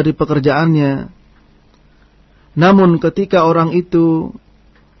keuntungan dari pekerjaannya. Namun ketika orang itu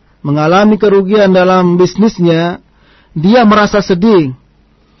mengalami kerugian dalam bisnisnya, dia merasa sedih,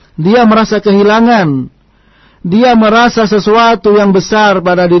 dia merasa kehilangan, dia merasa sesuatu yang besar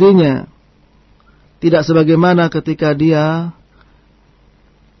pada dirinya. Tidak sebagaimana ketika dia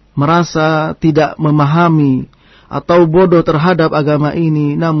merasa tidak memahami atau bodoh terhadap agama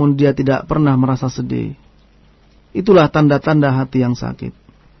ini, namun dia tidak pernah merasa sedih. Itulah tanda-tanda hati yang sakit.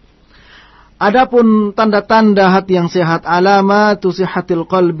 Adapun tanda-tanda hati yang sehat, alamatu sihatil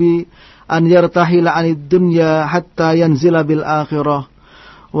qalbi an yartahila 'anid dunya hatta yanzila bil akhirah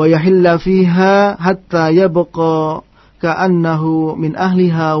wa yahilla fiha hatta yabqa ka'annahu min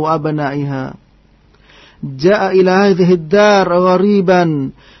ahliha wa abna'iha. Ja'a ila hadhihi ad-dar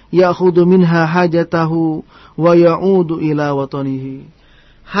ghariban ya'khudhu minha hajatahu wa ya'udu ila watanihi.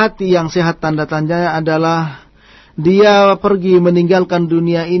 Hati yang sehat tanda-tandanya adalah dia pergi meninggalkan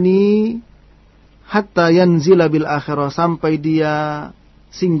dunia ini hatta yanzila bil akhirah, sampai dia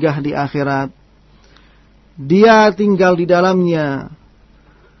singgah di akhirat. Dia tinggal di dalamnya.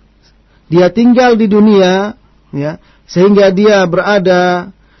 Dia tinggal di dunia, ya, sehingga dia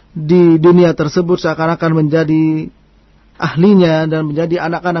berada di dunia tersebut seakan-akan menjadi ahlinya dan menjadi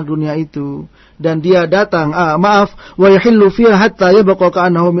anak-anak dunia itu. Dan dia datang, wa yahillu fiha hatta yabqa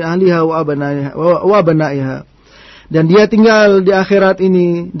ka'annahu min ahliha wa abna'iha. Dan dia tinggal di akhirat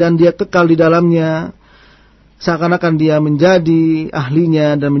ini dan dia kekal di dalamnya seakan-akan dia menjadi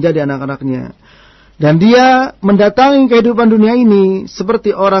ahlinya dan menjadi anak-anaknya. Dan dia mendatangi kehidupan dunia ini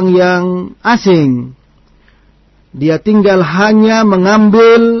seperti orang yang asing. Dia tinggal hanya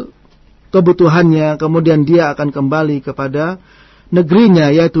mengambil kebutuhannya, kemudian dia akan kembali kepada negerinya,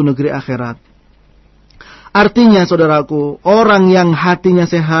 yaitu negeri akhirat. Artinya, saudaraku, orang yang hatinya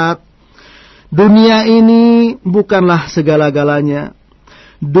sehat, dunia ini bukanlah segala-galanya.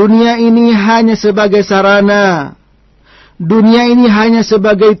 Dunia ini hanya sebagai sarana. Dunia ini hanya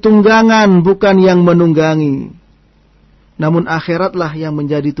sebagai tunggangan, bukan yang menunggangi. Namun akhiratlah yang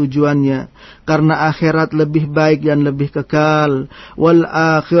menjadi tujuannya. Karena akhirat lebih baik dan lebih kekal. Wal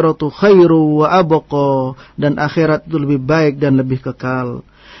akhiratu khairu wa abqa. Dan akhirat itu lebih baik dan lebih kekal.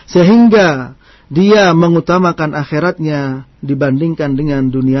 Sehingga dia mengutamakan akhiratnya dibandingkan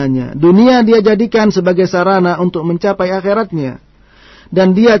dengan dunianya. Dunia dia jadikan sebagai sarana untuk mencapai akhiratnya.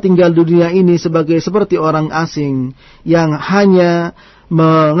 Dan dia tinggal di dunia ini seperti orang asing yang hanya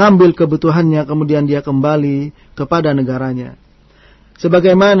mengambil kebutuhannya kemudian dia kembali kepada negaranya.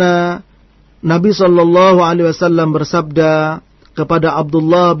 Sebagaimana Nabi SAW bersabda kepada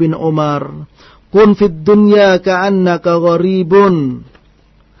Abdullah bin Umar, "Kun fid dunya ka'annaka gharibun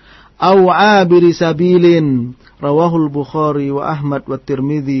aw 'abiri sabilin." Rawahul Bukhari wa Ahmad wa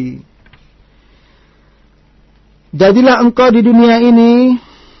Tirmidzi. Jadilah engkau di dunia ini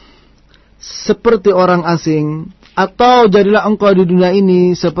seperti orang asing, atau jadilah engkau di dunia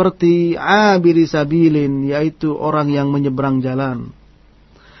ini seperti abiri sabilin, yaitu orang yang menyeberang jalan.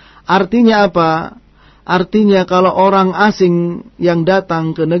 Artinya apa? Artinya kalau orang asing yang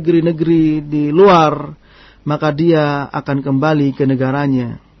datang ke negeri-negeri di luar, maka dia akan kembali ke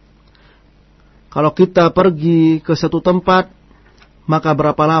negaranya. Kalau kita pergi ke satu tempat, maka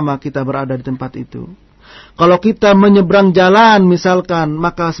berapa lama kita berada di tempat itu? Kalau kita menyeberang jalan misalkan,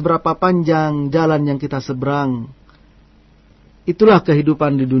 maka seberapa panjang jalan yang kita seberang. Itulah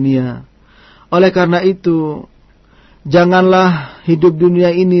kehidupan di dunia. Oleh karena itu, janganlah hidup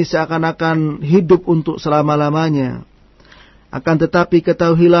dunia ini seakan-akan hidup untuk selama-lamanya. Akan tetapi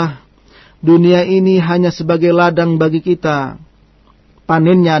ketahuilah, dunia ini hanya sebagai ladang bagi kita.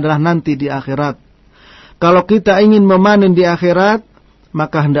 Panennya adalah nanti di akhirat. Kalau kita ingin memanen di akhirat,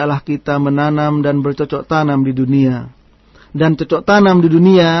 maka hendaklah kita menanam dan bercocok tanam di dunia. Dan cocok tanam di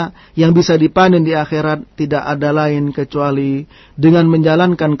dunia yang bisa dipanen di akhirat tidak ada lain kecuali dengan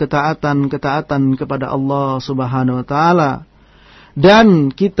menjalankan ketaatan kepada Allah Subhanahu wa taala.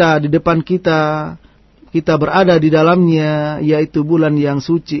 Dan kita di depan kita berada di dalamnya, yaitu bulan yang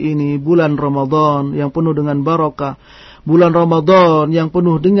suci ini, bulan Ramadan yang penuh dengan barakah. Bulan Ramadan yang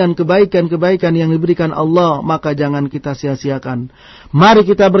penuh dengan kebaikan-kebaikan yang diberikan Allah, maka jangan kita sia-siakan. Mari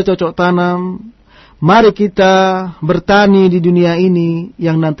kita bercocok tanam, mari kita bertani di dunia ini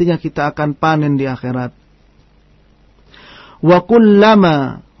yang nantinya kita akan panen di akhirat. Wa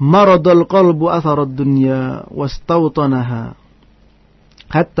kullama maradul qalbu atharad dunya wastawtanaha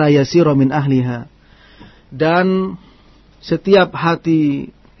hatta yasira min ahliha. Dan setiap hati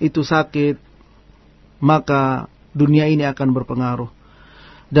itu sakit, maka dunia ini akan berpengaruh.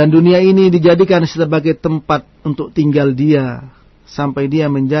 Dan dunia ini dijadikan sebagai tempat untuk tinggal dia, sampai dia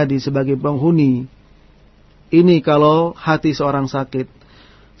menjadi sebagai penghuni Ini kalau hati seorang sakit,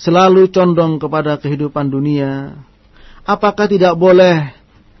 selalu condong kepada kehidupan dunia. Apakah tidak boleh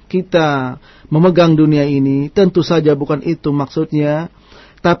kita memegang dunia ini? Tentu saja bukan itu maksudnya.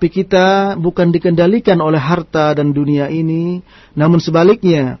 Tapi kita bukan dikendalikan oleh harta dan dunia ini, namun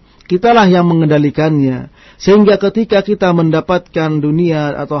sebaliknya, kitalah yang mengendalikannya. Sehingga ketika kita mendapatkan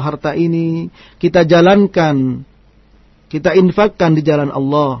dunia atau harta ini, kita jalankan, kita infakkan di jalan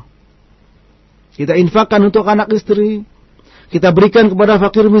Allah. Kita infakkan untuk anak istri, kita berikan kepada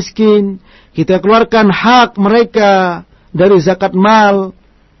fakir miskin, kita keluarkan hak mereka dari zakat mal.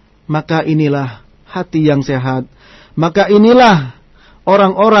 Maka inilah hati yang sehat. Maka inilah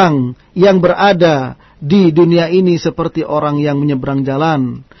orang-orang yang berada di dunia ini seperti orang yang menyeberang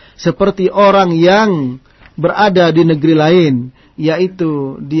jalan, seperti orang yang berada di negeri lain,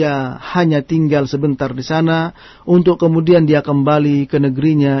 yaitu dia hanya tinggal sebentar di sana untuk kemudian dia kembali ke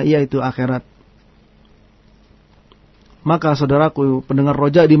negerinya, yaitu akhirat. Maka saudaraku pendengar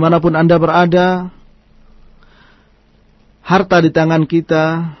roja dimanapun Anda berada, harta di tangan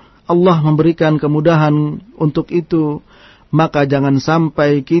kita, Allah memberikan kemudahan untuk itu. Maka jangan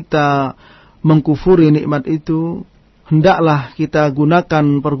sampai kita mengkufuri nikmat itu. Hendaklah kita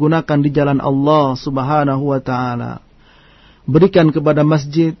pergunakan di jalan Allah subhanahu wa ta'ala. Berikan kepada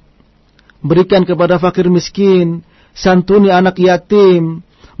masjid, berikan kepada fakir miskin, santuni anak yatim,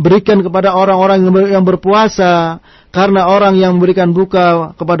 berikan kepada orang-orang yang berpuasa. Karena orang yang memberikan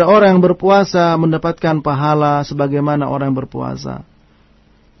buka kepada orang yang berpuasa mendapatkan pahala sebagaimana orang yang berpuasa.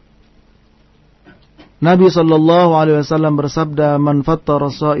 Nabi SAW bersabda, "Man fattara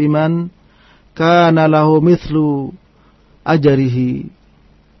sha'iman kana lahu mithlu ajrihi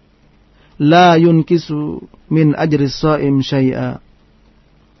la yunkisu min ajri shaim syai'a."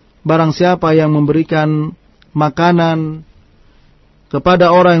 Barang siapa yang memberikan makanan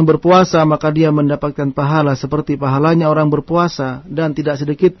kepada orang yang berpuasa, maka dia mendapatkan pahala seperti pahalanya orang berpuasa, dan tidak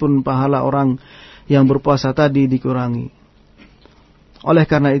sedikit pun pahala orang yang berpuasa tadi dikurangi. Oleh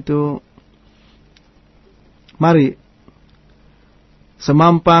karena itu, mari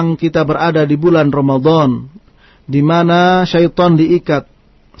semampang kita berada di bulan Ramadan, di mana syaitan diikat,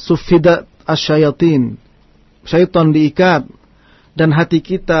 suffidat asyayatin, syaitan diikat, dan hati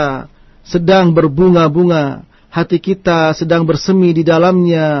kita sedang berbunga-bunga. Hati kita sedang bersemi di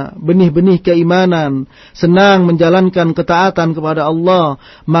dalamnya benih-benih keimanan, senang menjalankan ketaatan kepada Allah.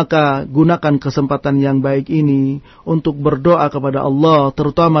 Maka gunakan kesempatan yang baik ini untuk berdoa kepada Allah,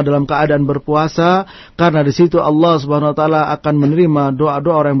 terutama dalam keadaan berpuasa, karena di situ Allah Subhanahu wa taala akan menerima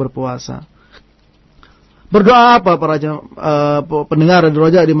doa-doa orang yang berpuasa. Berdoa apa para pendengar di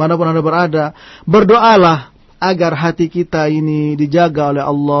Roja dimanapun Anda berada? Berdoalah agar hati kita ini dijaga oleh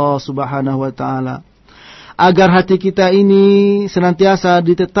Allah Subhanahu wa taala. Agar hati kita ini senantiasa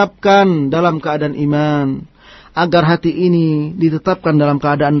ditetapkan dalam keadaan iman. Agar hati ini ditetapkan dalam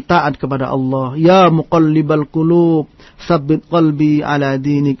keadaan taat kepada Allah. Ya muqallibal qulub, tsabbit qalbi ala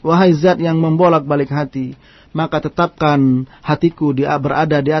dinik. Wahai zat yang membolak-balik hati, maka tetapkan hatiku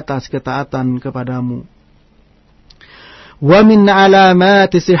berada di atas ketaatan kepadamu. Wa min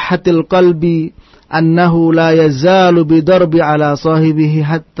alamati sihhatil qalbi annahu la yazalu bidarbi ala sahibihi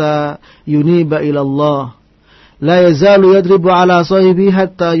hatta yuniba ila Allah. La yazalu yadribu ala sahibihi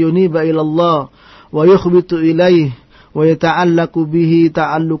hatta yuniba ila Allah wa yukhbitu ilayhi wa yata'allaku bihi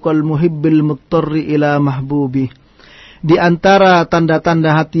ta'alluqal muhibbil muttarri ila mahbubih. Di antara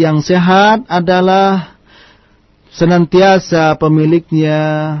tanda-tanda hati yang sehat adalah senantiasa pemiliknya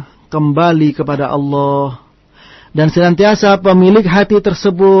kembali kepada Allah, dan senantiasa pemilik hati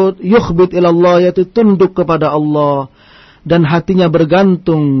tersebut yukhbit ila Allah, yaitu tunduk kepada Allah, dan hatinya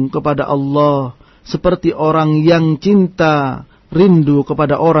bergantung kepada Allah, seperti orang yang cinta, rindu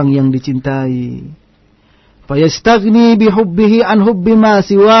kepada orang yang dicintai. Fayastagni bihubbihi an hubbi ma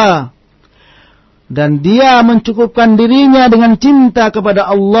siwa. Dan dia mencukupkan dirinya dengan cinta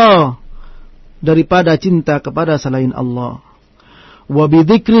kepada Allah daripada cinta kepada selain Allah. Wa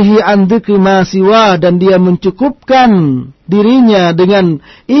bidzikrihi an dzikri ma siwa. Dan dia mencukupkan dirinya dengan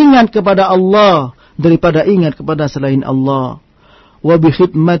ingat kepada Allah daripada ingat kepada selain Allah. Wa bi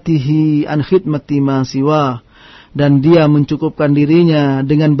khidmatihi an khidmati ma siwa. Dan dia mencukupkan dirinya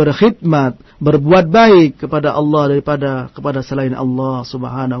dengan berkhidmat, berbuat baik kepada Allah daripada kepada selain Allah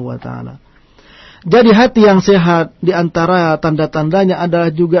Subhanahu wa taala. Jadi hati yang sehat di antara tanda-tandanya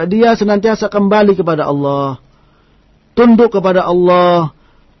adalah juga dia senantiasa kembali kepada Allah, tunduk kepada Allah,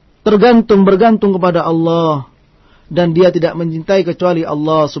 bergantung kepada Allah, dan dia tidak mencintai kecuali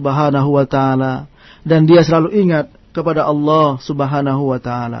Allah Subhanahu wa taala, dan dia selalu ingat kepada Allah Subhanahu wa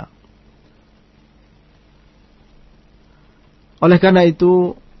taala. Oleh karena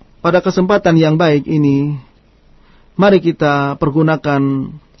itu, pada kesempatan yang baik ini, Mari kita pergunakan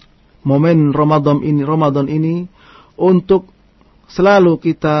momen Ramadan ini untuk selalu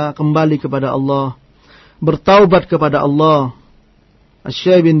kita kembali kepada Allah, bertaubat kepada Allah.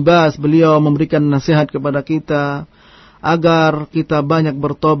 Syekh bin Baz beliau memberikan nasihat kepada kita agar kita banyak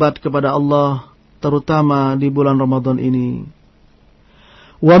bertobat kepada Allah, terutama di bulan Ramadan ini.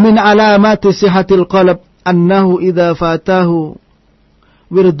 Wa min alamati sihatil qalb annahu idza fatahu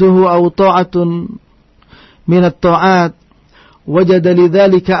wirduhu aw ta'atun min at-ta'at wajada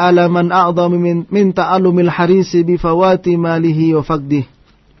lidzalika alaman a'dham min ta'allumil harisi bi fawati malihi wa faqdih.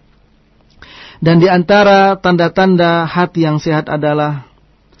 Dan di antara tanda-tanda hati yang sehat adalah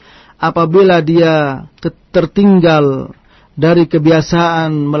apabila dia tertinggal dari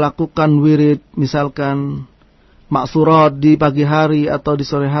kebiasaan melakukan wirid, misalkan maksurat di pagi hari atau di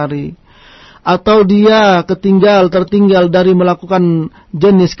sore hari, atau dia tertinggal dari melakukan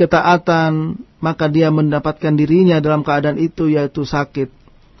jenis ketaatan, maka dia mendapatkan dirinya dalam keadaan itu, yaitu sakit.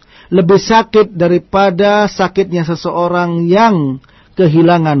 Lebih sakit daripada sakitnya seseorang yang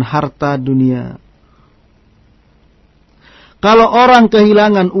kehilangan harta dunia. Kalau orang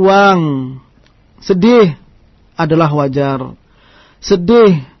kehilangan uang, sedih adalah wajar.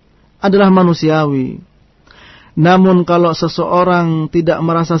 Sedih adalah manusiawi. Namun kalau seseorang tidak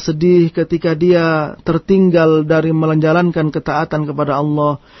merasa sedih ketika dia tertinggal dari menjalankan ketaatan kepada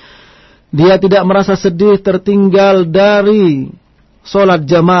Allah, dia tidak merasa sedih tertinggal dari sholat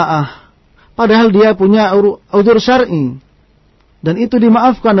jamaah, padahal dia punya udzur syar'i, dan itu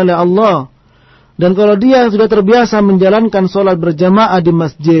dimaafkan oleh Allah. Dan kalau dia sudah terbiasa menjalankan sholat berjamaah di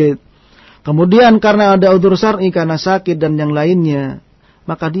masjid, kemudian karena ada udzur syar'i, karena sakit dan yang lainnya,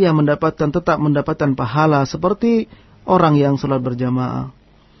 maka dia tetap mendapatkan pahala seperti orang yang sholat berjamaah.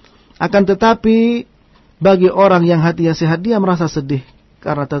 Akan tetapi bagi orang yang hatinya sehat, dia merasa sedih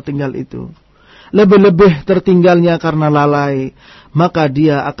karena tertinggal itu. Lebih-lebih tertinggalnya karena lalai, maka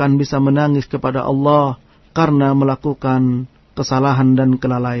dia akan bisa menangis kepada Allah karena melakukan kesalahan dan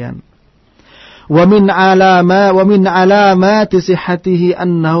kelalaian. Wa min alamati sihhatihi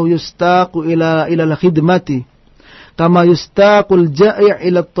annahu yustaqu ila al-khidmati kama yustaqul ja'i'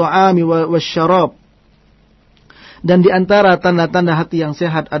 ila at-ta'ami wasyarab. Dan di antara tanda-tanda hati yang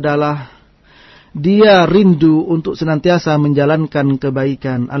sehat adalah dia rindu untuk senantiasa menjalankan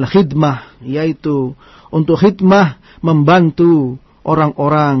kebaikan. Al-khidmah, yaitu untuk khidmah, membantu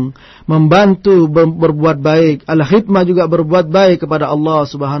orang-orang, membantu berbuat baik. Al-khidmah juga berbuat baik kepada Allah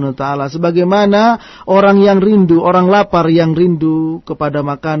Subhanahu wa taala, sebagaimana orang yang rindu, orang lapar yang rindu kepada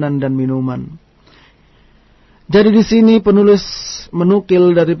makanan dan minuman. Jadi di sini penulis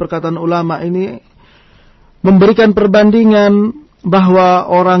menukil dari perkataan ulama ini, memberikan perbandingan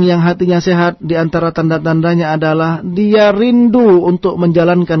bahwa orang yang hatinya sehat, di antara tanda-tandanya adalah dia rindu untuk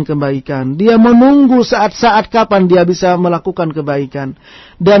menjalankan kebaikan. Dia menunggu saat-saat kapan dia bisa melakukan kebaikan,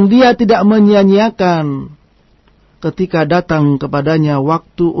 dan dia tidak menyia-nyiakan ketika datang kepadanya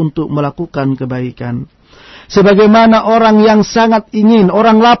waktu untuk melakukan kebaikan. Sebagaimana orang yang sangat ingin,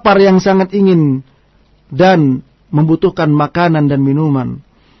 orang lapar yang sangat ingin dan membutuhkan makanan dan minuman.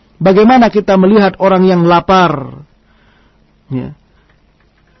 Bagaimana kita melihat orang yang lapar? Ya.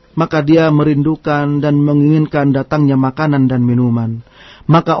 Maka dia merindukan dan menginginkan datangnya makanan dan minuman.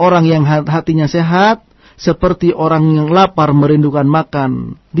 Maka orang yang hatinya sehat seperti orang yang lapar merindukan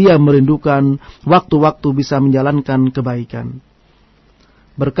makan. Dia merindukan waktu-waktu bisa menjalankan kebaikan.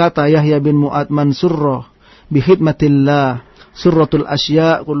 Berkata Yahya bin Mu'ad, man surra bi khidmatillah surratul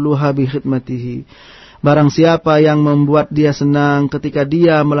asya' kulluha bi khidmatihi. Barang siapa yang membuat dia senang ketika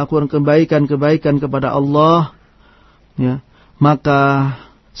dia melakukan kebaikan-kebaikan kepada Allah, ya, maka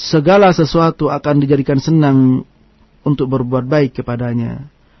segala sesuatu akan dijadikan senang untuk berbuat baik kepadanya.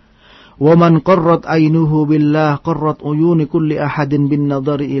 Wa man qarrat ainuhu billah qarrat uyuni kulli ahadin bin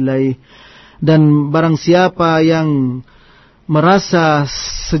nadhari ilaih. Dan barang siapa yang merasa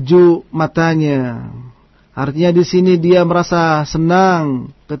sejuk matanya, artinya di sini dia merasa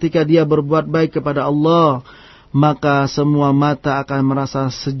senang ketika dia berbuat baik kepada Allah, maka semua mata akan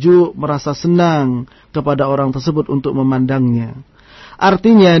merasa sejuk, merasa senang kepada orang tersebut untuk memandangnya.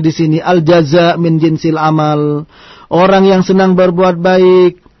 Artinya di sini al-jaza min jinsil amal. Orang yang senang berbuat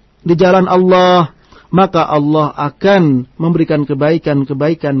baik di jalan Allah, maka Allah akan memberikan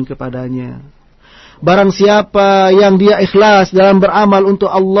kebaikan-kebaikan kepadanya. Barang siapa yang dia ikhlas dalam beramal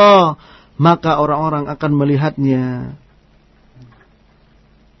untuk Allah, maka orang-orang akan melihatnya.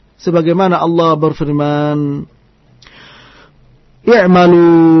 Sebagaimana Allah berfirman,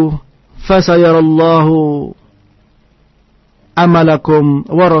 i'malu fasayarallahu amalakum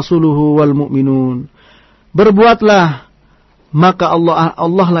wa rasuluhu wal mu'minun. Berbuatlah, maka Allah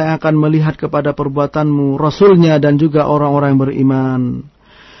lah yang akan melihat kepada perbuatanmu, Rasulnya dan juga orang-orang yang beriman.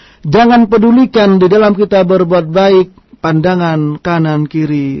 Jangan pedulikan di dalam kita berbuat baik pandangan kanan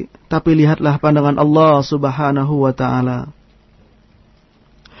kiri, tapi lihatlah pandangan Allah Subhanahu wa ta'ala.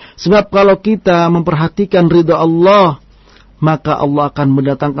 Sebab kalau kita memperhatikan ridha Allah, maka Allah akan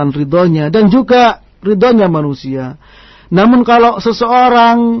mendatangkan ridhonya dan juga ridhonya manusia. Namun kalau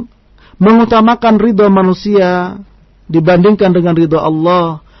seseorang mengutamakan ridha manusia dibandingkan dengan ridha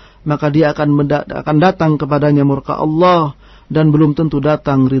Allah, maka dia akan datang kepadanya murka Allah dan belum tentu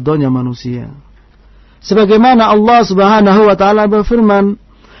datang ridhonya manusia. Sebagaimana Allah Subhanahu wa ta'ala berfirman,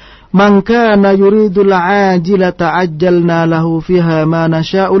 "Man kana yuridul ajilata ajjalna lahu fiha ma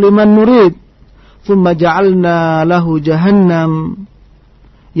nasha'u liman nurid, thumma ja'alna lahu jahannam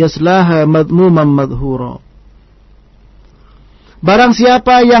yaslaha madmuman madhura." Barang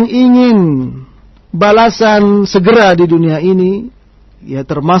siapa yang ingin balasan segera di dunia ini, ya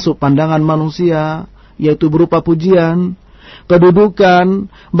termasuk pandangan manusia, yaitu berupa pujian,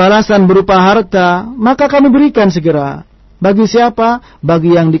 kedudukan, balasan berupa harta, maka kami berikan segera. Bagi siapa?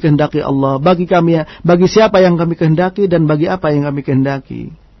 Bagi yang dikehendaki Allah. Bagi siapa yang kami kehendaki dan bagi apa yang kami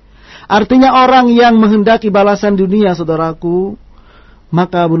kehendaki. Artinya orang yang menghendaki balasan dunia, saudaraku,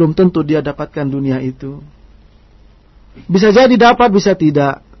 maka belum tentu dia dapatkan dunia itu. Bisa jadi dapat, bisa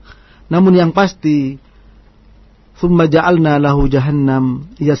tidak. Namun yang pasti, "Tsumma ja'alna lahu jahannam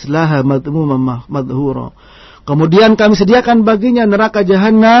yaslaha madhmuman madhura." Kemudian kami sediakan baginya neraka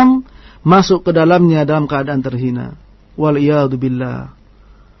jahanam, masuk ke dalamnya dalam keadaan terhina. Wal iyadu billah.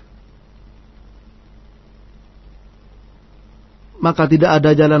 Maka tidak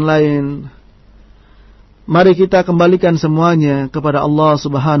ada jalan lain. Mari kita kembalikan semuanya kepada Allah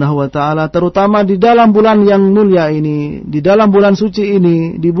Subhanahu wa ta'ala, terutama di dalam bulan yang mulia ini, di dalam bulan suci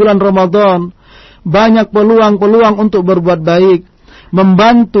ini, di bulan Ramadan. Banyak peluang-peluang untuk berbuat baik,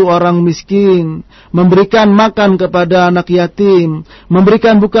 membantu orang miskin, memberikan makan kepada anak yatim,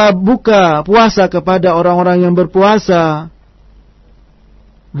 memberikan buka puasa kepada orang-orang yang berpuasa,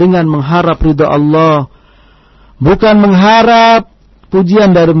 dengan mengharap ridha Allah, bukan mengharap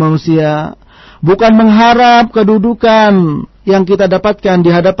pujian dari manusia, bukan mengharap kedudukan yang kita dapatkan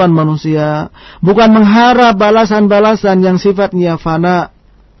di hadapan manusia, bukan mengharap balasan-balasan yang sifatnya fana,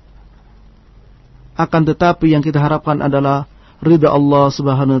 akan tetapi yang kita harapkan adalah ridha Allah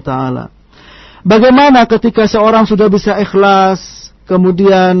Subhanahu wa ta'ala. Bagaimana ketika seorang sudah bisa ikhlas,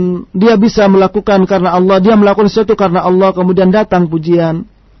 kemudian dia bisa melakukan karena Allah, dia melakukan sesuatu karena Allah, kemudian datang pujian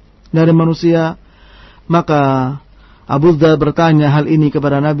dari manusia, maka Abu Dzar bertanya hal ini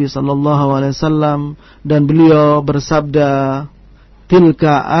kepada Nabi sallallahu alaihi wasallam dan beliau bersabda,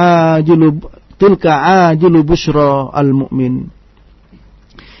 tilka ajilu busyra al-mu'min.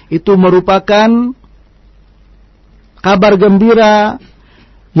 Itu merupakan kabar gembira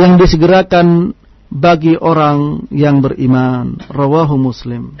yang disegerakan bagi orang yang beriman. Rawahu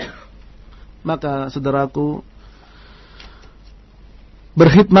Muslim. Maka saudaraku,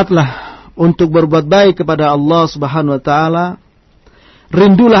 berkhidmatlah untuk berbuat baik kepada Allah Subhanahu wa ta'ala.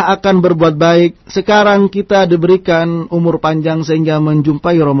 Rindulah akan berbuat baik. Sekarang kita diberikan umur panjang sehingga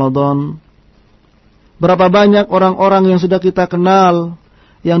menjumpai Ramadan. Berapa banyak orang-orang yang sudah kita kenal,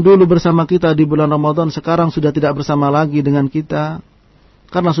 yang dulu bersama kita di bulan Ramadan, sekarang sudah tidak bersama lagi dengan kita,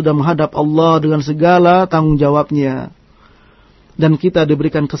 karena sudah menghadap Allah dengan segala tanggung jawabnya. Dan kita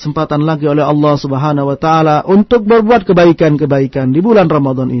diberikan kesempatan lagi oleh Allah Subhanahu wa ta'ala untuk berbuat kebaikan-kebaikan di bulan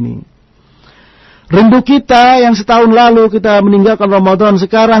Ramadan ini. Rindu kita yang setahun lalu kita meninggalkan Ramadan,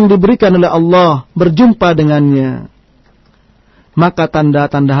 sekarang diberikan oleh Allah berjumpa dengannya. Maka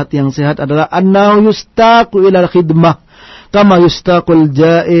tanda-tanda hati yang sehat adalah annahu yustaqu ilal khidmah kama yustaqul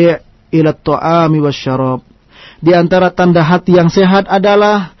ja'i' ila at-ta'ami wasyarab. Di antara tanda hati yang sehat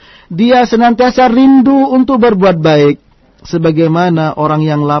adalah dia senantiasa rindu untuk berbuat baik, sebagaimana orang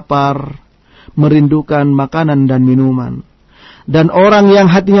yang lapar merindukan makanan dan minuman. Dan orang yang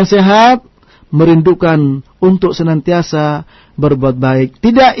hatinya sehat merindukan untuk senantiasa berbuat baik,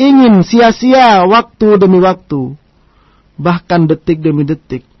 tidak ingin sia-sia waktu demi waktu, bahkan detik demi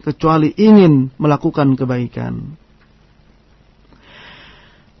detik, kecuali ingin melakukan kebaikan.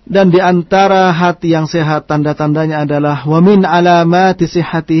 Dan di antara hati yang sehat tanda-tandanya adalah wa min alamati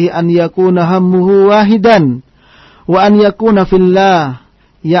sihhatihi an yakuna hammuhu wahidan wa an yakuna fillah,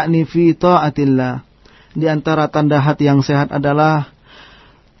 yakni fi taatillah. Di antara tanda hati yang sehat adalah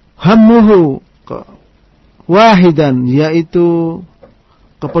hammuhu wahidan, yaitu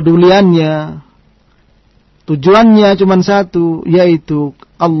kepeduliannya, tujuannya cuma satu, yaitu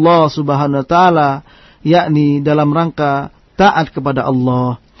Allah Subhanahu wa ta'ala, yakni dalam rangka taat kepada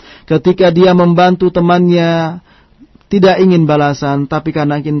Allah. Ketika dia membantu temannya, tidak ingin balasan, tapi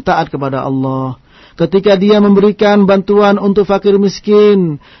karena ingin taat kepada Allah. Ketika dia memberikan bantuan untuk fakir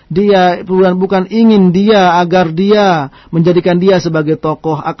miskin, dia bukan ingin dia agar dia menjadikan dia sebagai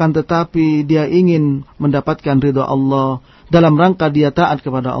tokoh, akan tetapi dia ingin mendapatkan ridha Allah dalam rangka dia taat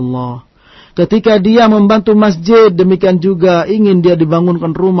kepada Allah. Ketika dia membantu masjid, demikian juga ingin dia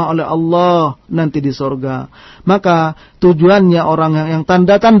dibangunkan rumah oleh Allah nanti di sorga. Maka tujuannya orang yang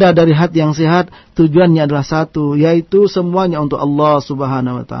tanda-tanda dari hati yang sehat, tujuannya adalah satu, yaitu semuanya untuk Allah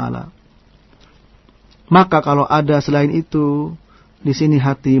Subhanahu wa Ta'ala. Maka kalau ada selain itu, di sini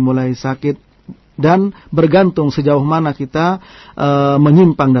hati mulai sakit dan bergantung sejauh mana kita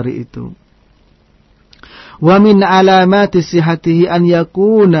menyimpang dari itu. Wa min alamati sihatihi an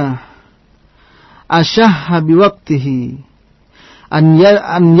yakuna ashahha biwaqtihi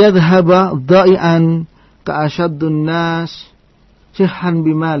an yadhhaba dha'ian ka ashaddun nas syihhan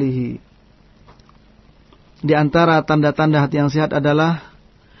bimalihi. Di antara tanda-tanda hati yang sehat adalah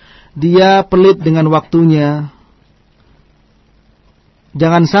dia pelit dengan waktunya.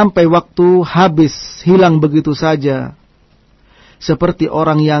 Jangan sampai waktu habis, hilang begitu saja. Seperti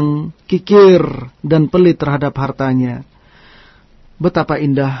orang yang kikir dan pelit terhadap hartanya. Betapa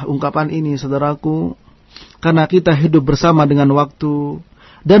indah ungkapan ini, saudaraku. Karena kita hidup bersama dengan waktu.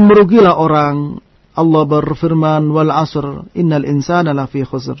 Dan merugilah orang. Allah berfirman, wal asr, innal insana lafi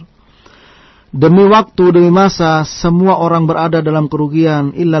khusr. Demi waktu, demi masa, semua orang berada dalam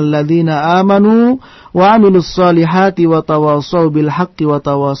kerugian. Illal ladzina amanu wa amilus solihati wa tawasaw bil haqqi wa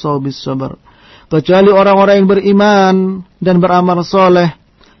tawasaw bis sabr. Kecuali orang-orang yang beriman dan beramal soleh,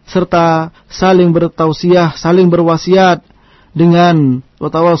 serta saling bertausiah, saling berwasiat dengan wa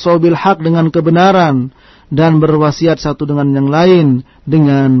tawasaw bil haqq, dengan kebenaran, dan berwasiat satu dengan yang lain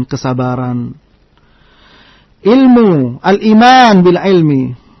dengan kesabaran. Ilmu, al-iman bil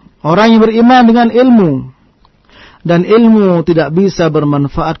ilmi. Orang yang beriman dengan ilmu. Dan ilmu tidak bisa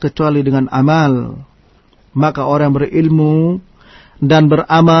bermanfaat kecuali dengan amal. Maka orang berilmu dan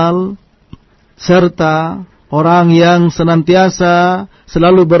beramal, serta orang yang senantiasa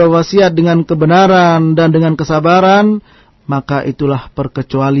selalu berwasiat dengan kebenaran dan dengan kesabaran, maka itulah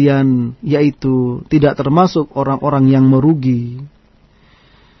perkecualian, yaitu tidak termasuk orang-orang yang merugi.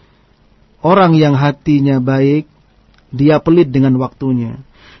 Orang yang hatinya baik, dia pelit dengan waktunya.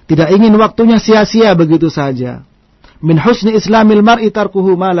 Tidak ingin waktunya sia-sia begitu saja. Min husni islamil mar'i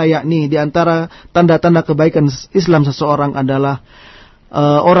tarkuhu ma la ya'ni. Di antara tanda-tanda kebaikan Islam seseorang adalah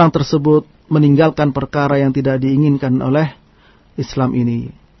orang tersebut meninggalkan perkara yang tidak diinginkan oleh Islam ini,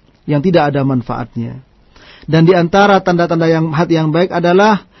 yang tidak ada manfaatnya. Dan di antara tanda-tanda yang hati yang baik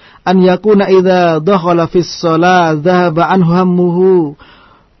adalah an yakuna idza dakhala fis shalah dhahaba anhu hammuhu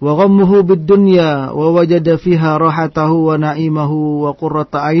wa ghammuhu bid dunya wa wajada fiha rahatahu wa na'imahu wa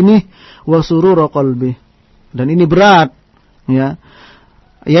qurrata ainihi wa surura qalbi. Dan ini berat, ya.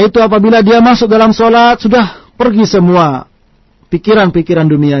 Yaitu apabila dia masuk dalam salat, sudah pergi semua pikiran-pikiran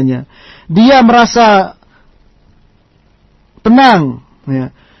dunianya. Dia merasa tenang,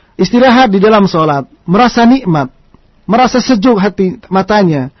 ya. Istirahat di dalam salat, merasa nikmat, merasa sejuk hati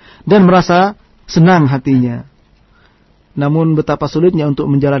matanya dan merasa senang hatinya. Namun betapa sulitnya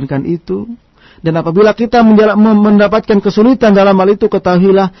untuk menjalankan itu. Dan apabila kita mendapatkan kesulitan dalam hal itu,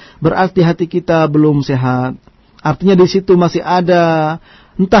 ketahuilah berarti hati kita belum sehat. Artinya di situ masih ada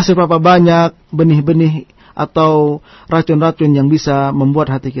entah seberapa banyak benih-benih atau racun-racun yang bisa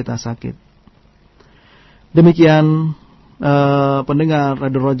membuat hati kita sakit. Demikian pendengar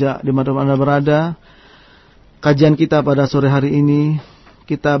Radio Roja di mana Anda berada, kajian kita pada sore hari ini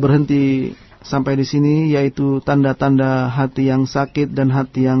kita berhenti sampai di sini, yaitu tanda-tanda hati yang sakit dan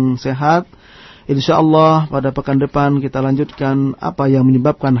hati yang sehat. Insyaallah pada pekan depan kita lanjutkan apa yang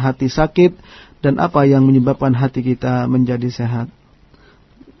menyebabkan hati sakit dan apa yang menyebabkan hati kita menjadi sehat.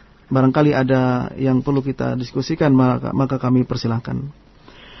 Barangkali ada yang perlu kita diskusikan, maka kami persilahkan.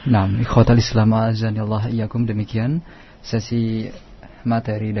 Naam, ikhwatal Islam azanillah iyyakum, demikian sesi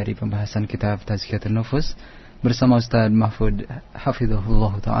materi dari pembahasan kitab Tazkiyatun Nufus bersama Ustaz Mahfud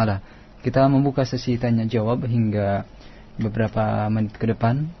hafizahullah taala. Kita membuka sesi tanya jawab hingga beberapa menit ke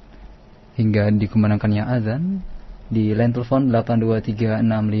depan hingga dikumandangkannya azan di line telepon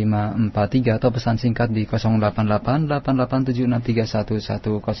 8236543 atau pesan singkat di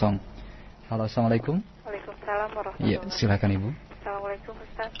 088887631110. Halo, assalamualaikum. Waalaikumsalam warahmatullahi Iya, silakan Ibu. Assalamualaikum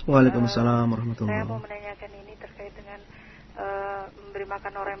Ustaz. Waalaikumsalam warahmatullahi Saya mau menanyakan ini terkait dengan memberi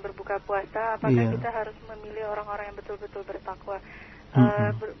makan orang yang berbuka puasa. Apakah kita harus memilih orang-orang yang betul-betul bertakwa?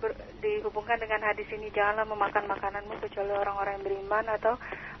 Dihubungkan dengan hadis ini, janganlah memakan makananmu kecuali orang-orang yang beriman, atau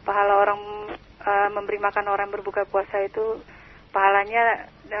pahala orang memberi makan orang berbuka puasa itu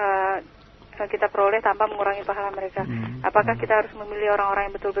pahalanya bisa kita peroleh tanpa mengurangi pahala mereka. Apakah kita harus memilih orang-orang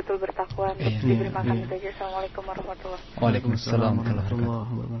yang betul-betul bertakwa untuk diberi makan itu aja? Assalamualaikum warahmatullahi wabarakatuh. Waalaikumsalam warahmatullahi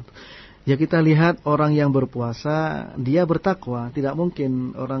wabarakatuh. Ya, kita lihat orang yang berpuasa dia bertakwa. Tidak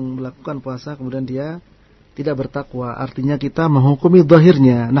mungkin orang melakukan puasa kemudian dia tidak bertakwa. Artinya kita menghukumi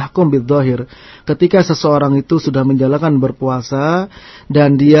zahirnya, nahkum bidzahir. Ketika seseorang itu sudah menjalankan berpuasa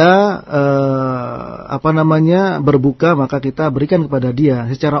dan dia berbuka, maka kita berikan kepada dia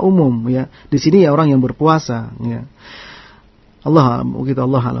secara umum, ya. Di sini ya orang yang berpuasa, ya. Allah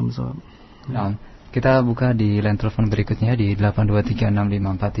alam sawab. Nah, kita buka di line telepon berikutnya di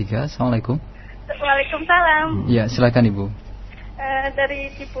 8236543. Assalamualaikum. Waalaikumsalam. Ya, silakan Ibu.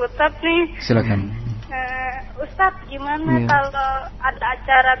 Dari Ciputat nih. Silakan. Ustadz, gimana kalau ada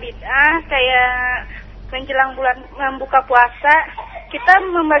acara bid'ah kayak menjelang bulan membuka puasa, kita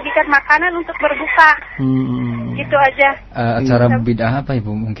membagikan makanan untuk berbuka? Gitu aja. Acara bid'ah apa Ibu?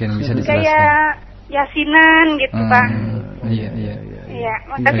 Mungkin bisa dijelaskan. Kayak yasinan gitu, Pak. Iya.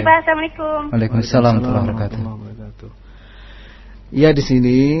 Makasih Pak. Assalamualaikum. Waalaikumsalam warahmatullahi wabarakatuh. Ya, di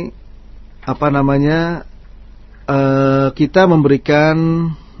sini kita memberikan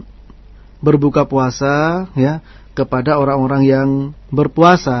berbuka puasa, ya, kepada orang-orang yang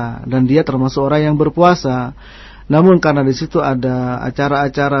berpuasa dan dia termasuk orang yang berpuasa. Namun karena di situ ada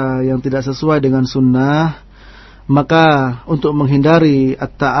acara-acara yang tidak sesuai dengan sunnah, maka untuk menghindari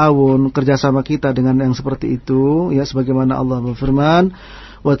at-ta'awun, kerjasama kita dengan yang seperti itu, ya, sebagaimana Allah berfirman,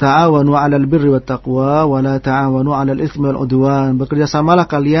 wa ta'awanu 'alal birri wat taqwa wa la ta'awanu 'alal itsmi wal 'udwan. Bekerjasamalah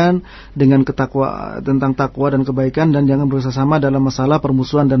kalian dengan tentang takwa dan kebaikan, dan jangan bekerjasama dalam masalah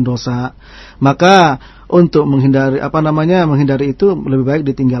permusuhan dan dosa. Maka untuk menghindari itu lebih baik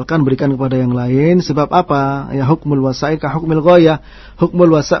ditinggalkan, berikan kepada yang lain. Sebab apa? Ya, hukmul wasa'i ka hukmil ghayah.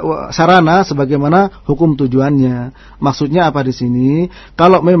 Hukmul sarana sebagaimana hukum tujuannya. Maksudnya apa di sini?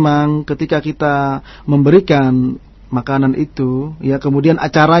 Kalau memang ketika kita memberikan makanan itu, ya, kemudian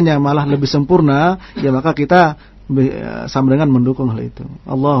acaranya malah lebih sempurna, ya, maka kita sama dengan mendukung hal itu.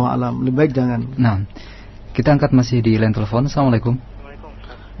 Allahu a'lam, lebih baik jangan. Nah, kita angkat masih di line telepon. Assalamualaikum.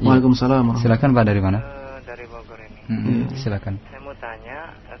 Waalaikumsalam. Silakan Pak, dari mana? Dari Bogor ini. Silakan. Saya mau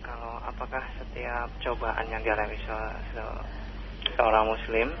tanya, kalau apakah setiap cobaan yang dialami seorang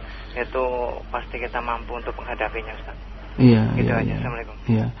muslim itu pasti kita mampu untuk menghadapinya, Ustaz? Iya. Gitu aja. Assalamualaikum.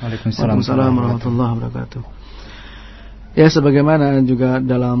 Iya. Waalaikumsalam warahmatullahi wabarakatuh. Ya, sebagaimana juga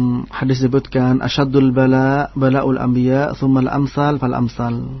dalam hadis disebutkan, asyaddul bala'ul anbiya tsummal amsal fal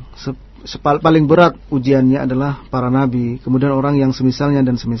amsal. Paling berat ujiannya adalah para nabi, kemudian orang yang semisalnya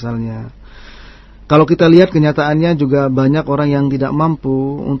dan semisalnya. Kalau kita lihat kenyataannya juga banyak orang yang tidak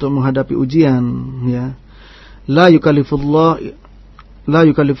mampu untuk menghadapi ujian, ya. La yukallifullahu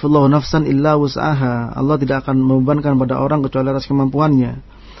nafsan illa wus'aha. Allah tidak akan membebankan pada orang kecuali atas kemampuannya.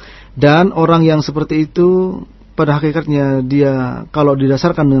 Dan orang yang seperti itu pada hakikatnya dia kalau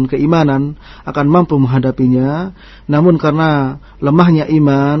didasarkan dengan keimanan akan mampu menghadapinya. Namun karena lemahnya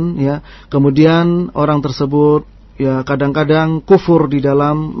iman, ya, kemudian orang tersebut, ya, kadang-kadang kufur di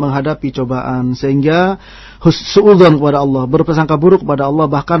dalam menghadapi cobaan, sehingga suudzon kepada Allah, berprasangka buruk kepada Allah,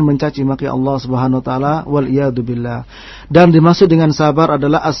 bahkan mencaci maki Allah Subhanahu wa taala, wal iyadu billah. Dan dimaksud dengan sabar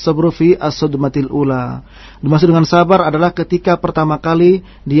adalah as-sabru fi as-sadmatil ula. Dimaksud dengan sabar adalah ketika pertama kali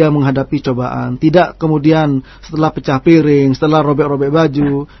dia menghadapi cobaan, tidak kemudian setelah pecah piring, setelah robek-robek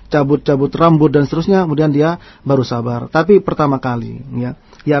baju, cabut-cabut rambut dan seterusnya, kemudian dia baru sabar. Tapi pertama kali, ya.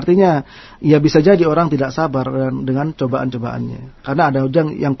 Ya, artinya ya bisa jadi orang tidak sabar dengan cobaan-cobaannya karena ada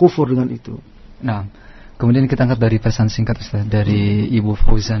yang kufur dengan itu. Nah, kemudian kita angkat dari pesan singkat Ustaz dari Ibu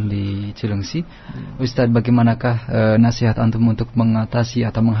Fauzan di Cilengsi. Ustaz, bagaimanakah nasihat antum untuk mengatasi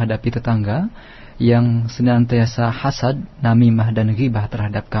atau menghadapi tetangga yang senantiasa hasad, namimah dan ghibah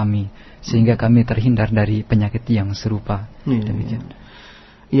terhadap kami, sehingga kami terhindar dari penyakit yang serupa? Demikian.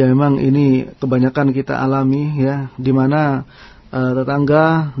 Ya, memang ini kebanyakan kita alami, ya, di mana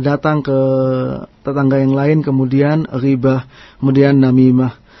tetangga datang ke tetangga yang lain, kemudian ghibah, kemudian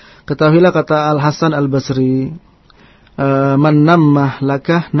namimah. Ketahuilah kata Al-Hasan Al-Basri, man nammah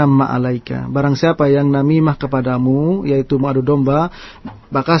laka namma alaika. Barang siapa yang namimah kepadamu, yaitu mengadu domba,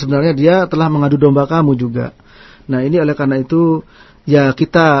 maka sebenarnya dia telah mengadu domba kamu juga. Nah, ini oleh karena itu, ya,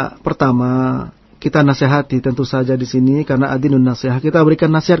 kita pertama kita nasihati tentu saja di sini karena adinun nasihat. Kita berikan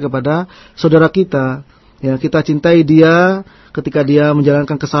nasihat kepada saudara kita. Ya, kita cintai dia ketika dia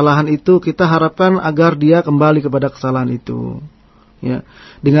menjalankan kesalahan itu, kita harapkan agar dia kembali kepada kesalahan itu. Ya,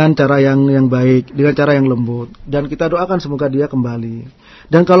 dengan cara yang baik, dengan cara yang lembut, dan kita doakan semoga dia kembali.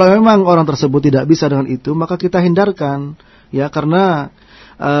 Dan kalau memang orang tersebut tidak bisa dengan itu, maka kita hindarkan, ya, karena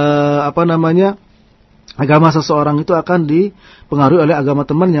Agama seseorang itu akan dipengaruhi oleh agama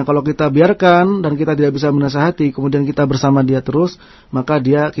temannya. Kalau kita biarkan dan kita tidak bisa menasihati, kemudian kita bersama dia terus, maka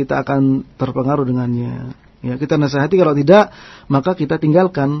kita akan terpengaruh dengannya. Ya, kita nasihati, kalau tidak, maka kita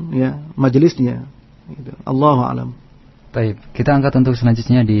tinggalkan ya majelisnya. Gitu. Allahu a'lam. Baik, kita angkat untuk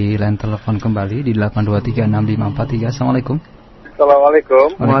selanjutnya di line telepon kembali di 8236543. Assalamualaikum. Assalamualaikum.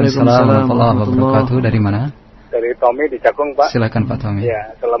 Waalaikumsalam warahmatullahi wabarakatuh. Dari mana? Dari Tommy di Cakung, Pak. Silakan Pak Tommy.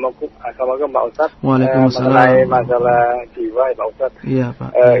 Ya, assalamualaikum Pak Ustadz. Waalaikumsalam. Mengenai masalah jiwa ya Pak Ustadz. Iya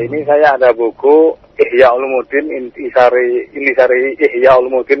Pak. Ini saya ada buku Ihya Ulumuddin, Intisari Ihya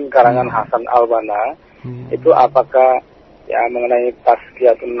Ulumuddin karangan Hasan Al-Banna. Itu apakah ya mengenai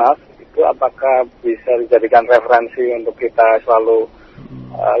Tazkiyatun Nufus itu apakah bisa dijadikan referensi untuk kita selalu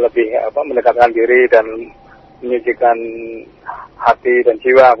lebih mendekatkan diri dan menyucikan hati dan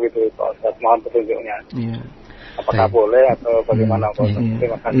jiwa gitu Pak Ustadz, mohon petunjuknya. Iya. Apakah boleh atau bagaimana Pak Ustadz?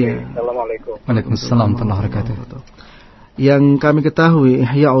 Terima kasih. Assalamualaikum. Waalaikumsalam warahmatullahi wabarakatuh. Yang kami ketahui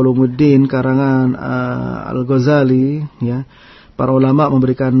Ihya Ulumuddin karangan Al-Ghazali ya, para ulama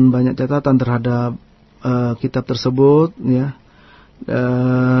memberikan banyak catatan terhadap kitab tersebut ya.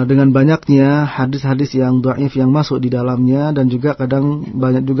 Dengan banyaknya hadis-hadis yang dhaif yang masuk di dalamnya dan juga kadang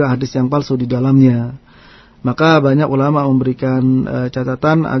banyak juga hadis yang palsu di dalamnya. Maka banyak ulama memberikan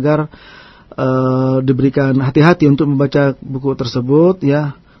catatan agar diberikan hati-hati untuk membaca buku tersebut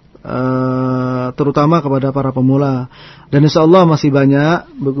ya, terutama kepada para pemula. Dan insyaallah masih banyak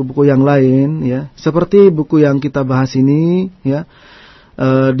buku-buku yang lain ya, seperti buku yang kita bahas ini ya.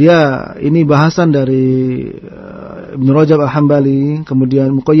 Dia ini bahasan dari Ibn Rajab Al-Hambali,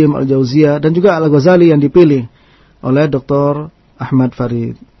 kemudian Muqayyim Al-Jauziyah dan juga Al-Ghazali yang dipilih oleh Dr. Ahmad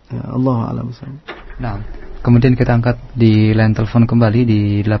Farid. Ya, Allahu a'lam. Nah, kemudian kita angkat di line telepon kembali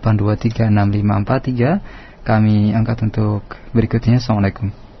di 8236543. Kami angkat untuk berikutnya. Assalamualaikum.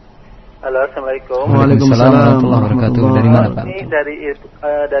 Halo, assalamualaikum. Waalaikumsalam warahmatullahi wabarakatuh. Dari mana Pak? Ini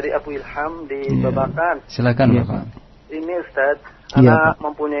dari Abu Ilham di Babakan. Silakan Bapak. Ini Ustaz, anak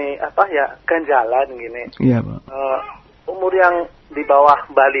mempunyai ganjalan gini. Iya Pak. Umur yang di bawah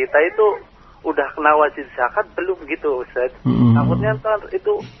balita itu udah kena wajib zakat belum gitu Ustaz? Takutnya ntar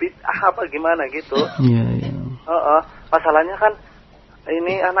itu bid'ah apa gimana gitu. Iya. Masalahnya kan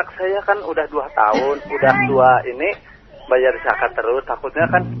ini anak saya kan udah 2 tahun, udah 2 ini bayar zakat terus.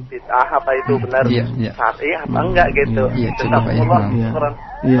 Takutnya kan bid'ah apa itu benar syar'i apa enggak gitu.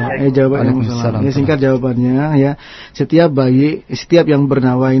 Jawabannya singkat jawabannya ya. Setiap bayi, setiap yang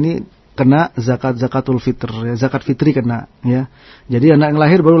bernyawa ini kena zakatul fitr ya, zakat fitri kena ya. Jadi anak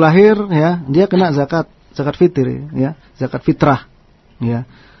yang baru lahir ya, dia kena zakat fitri ya, zakat fitrah ya.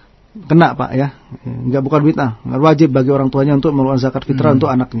 Kena Pak ya. Enggak, bukan bid'ah, wajib bagi orang tuanya untuk mengeluarkan zakat fitrah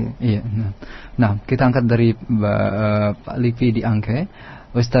untuk anaknya. Iya. Nah, kita angkat dari Pak Livi di Angke.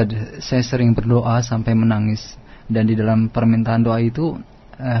 Ustadz, saya sering berdoa sampai menangis dan di dalam permintaan doa itu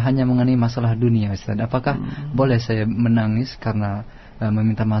hanya mengenai masalah dunia Ustadz. Apakah boleh saya menangis karena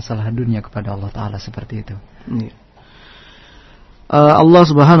meminta masalah dunia kepada Allah Ta'ala seperti itu? Iya. Allah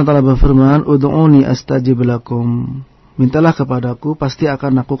Subhanahu wa taala berfirman, "Ud'uni astajib lakum." Mintalah kepadaku, pasti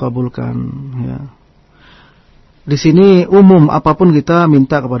akan aku kabulkan ya. Di sini umum, apapun kita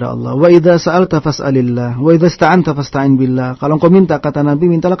minta kepada Allah. Wa idza sa'alta fas'alillah, wa idza ista'anta fasta'in billah. Kalau engkau minta, kata Nabi,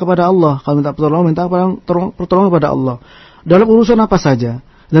 mintalah kepada Allah. Kalau minta pertolongan kepada Allah. Dalam urusan apa saja,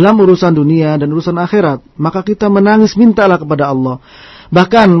 dalam urusan dunia dan urusan akhirat, maka kita menangis mintalah kepada Allah.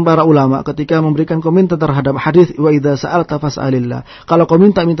 Bahkan para ulama ketika memberikan komentar terhadap hadis wa idza sa'alta fas'alillah, kalau kau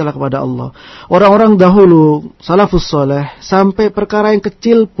minta, mintalah kepada Allah. Orang-orang dahulu salafus saleh sampai perkara yang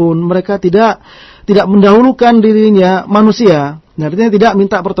kecil pun mereka tidak mendahulukan dirinya manusia. Nah, artinya tidak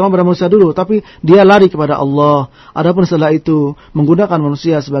minta pertolongan pada manusia dulu, tapi dia lari kepada Allah. Adapun setelah itu menggunakan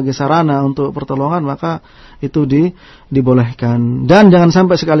manusia sebagai sarana untuk pertolongan, maka itu dibolehkan. Dan jangan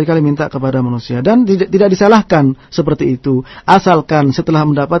sampai sekali-kali minta kepada manusia. Dan tidak disalahkan seperti itu, asalkan setelah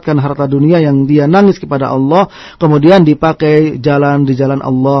mendapatkan harta dunia yang dia nangis kepada Allah, kemudian dipakai di jalan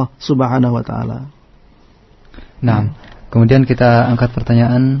Allah Subhanahu wa taala. Nah, kemudian kita angkat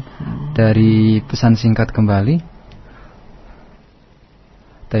pertanyaan dari pesan singkat kembali.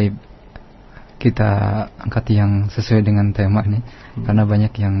 Taib, kita angkat yang sesuai dengan tema ini karena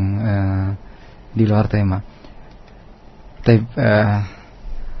banyak yang di luar tema. Taib,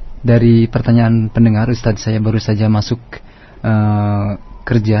 dari pertanyaan pendengar, Ustadz, saya baru saja masuk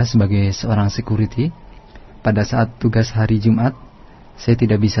kerja sebagai seorang security. Pada saat tugas hari Jumat, saya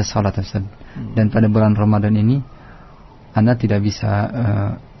tidak bisa sholat Ustadz. Dan pada bulan Ramadan ini Anda tidak bisa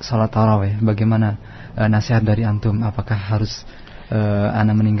sholat tarawih. Bagaimana nasihat dari antum? Apakah harus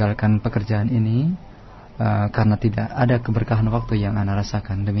Anda meninggalkan pekerjaan ini karena tidak ada keberkahan waktu yang Anda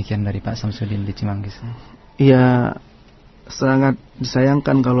rasakan. Demikian dari Pak Samsudin di Cimanggis. Iya, sangat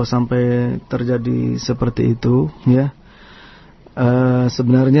disayangkan kalau sampai terjadi seperti itu, ya.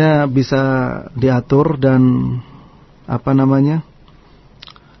 Sebenarnya bisa diatur dan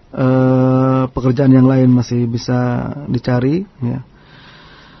pekerjaan yang lain masih bisa dicari, ya.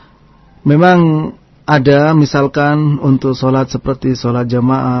 Memang ada misalkan untuk sholat seperti sholat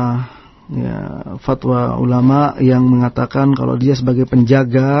jamaah, ya, fatwa ulama yang mengatakan kalau dia sebagai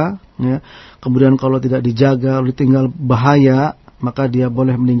penjaga, ya, kemudian kalau tidak dijaga, ditinggal bahaya, maka dia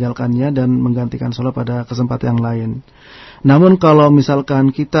boleh meninggalkannya dan menggantikan sholat pada kesempatan yang lain. Namun kalau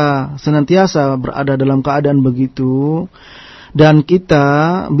misalkan kita senantiasa berada dalam keadaan begitu dan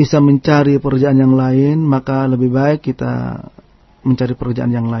kita bisa mencari pekerjaan yang lain, maka lebih baik kita mencari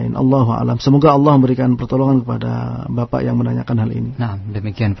pekerjaan yang lain. Allahu a'lam. Semoga Allah memberikan pertolongan kepada Bapak yang menanyakan hal ini. Nah,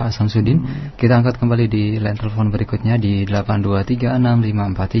 demikian Pak Samsudin. Kita angkat kembali di line telepon berikutnya di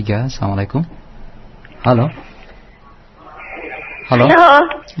 8236543. Assalamualaikum. Halo. Halo.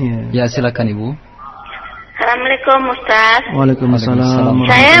 Ya, silakan Ibu. Assalamualaikum Ustaz. Waalaikumsalam.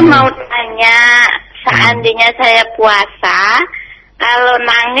 Saya mau tanya, seandainya saya puasa, kalau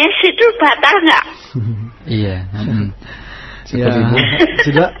nangis itu batal nggak? Iya. Ya,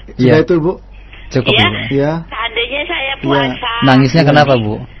 sudah itu Bu. Cukup ya, Ibu. Ya. Seandainya saya puasa. Ya. Nangisnya kenapa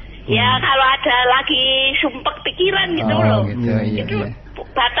Bu? Ya kalau ada lagi sumpek pikiran gitu loh. Gitu, itu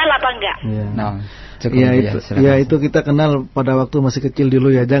batal apa enggak? Ya. Nah, cukup itu kita kenal pada waktu masih kecil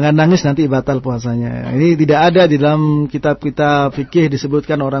dulu ya. Jangan nangis nanti batal puasanya. Ini tidak ada di dalam kitab-kitab fikih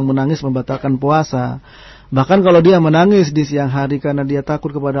disebutkan orang menangis membatalkan puasa. Bahkan kalau dia menangis di siang hari karena dia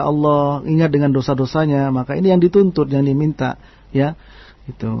takut kepada Allah, ingat dengan dosa-dosanya, maka ini yang dituntut, yang diminta, ya.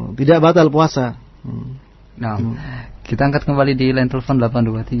 Itu tidak batal puasa. Nah, kita angkat kembali di line telepon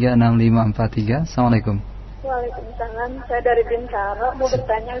 8236543. Assalamualaikum. Waalaikumsalam. Saya dari Bintaro mau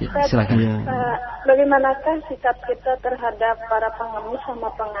bertanya Ustaz. Silakan. Bagaimanakah sikap kita terhadap para pengemis sama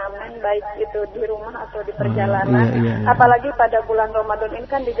pengamen, baik itu di rumah atau di perjalanan? Apalagi pada bulan Ramadan ini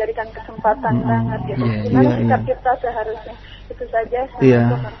kan dijadikan kesempatan banget gitu. Gimana sikap kita seharusnya? Itu saja.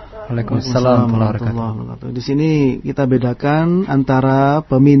 Waalaikumsalam warahmatullahi wabarakatuh. Di sini kita bedakan antara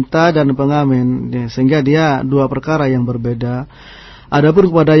peminta dan pengamen, sehingga dia dua perkara yang berbeda.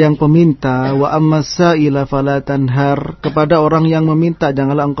 Adapun kepada yang peminta, wa ammasaila fala tanhar, kepada orang yang meminta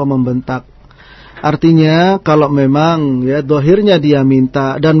janganlah engkau membentak. Artinya kalau memang ya zahirnya dia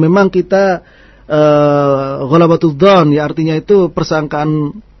minta dan memang kita ghalabatul dzan, ya artinya itu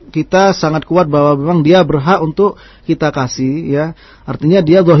persangkaan kita sangat kuat bahwa memang dia berhak untuk kita kasih, ya. Artinya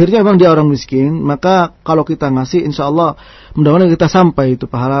dia zahirnya memang dia orang miskin, maka kalau kita ngasih insyaallah mudah-mudahan kita sampai itu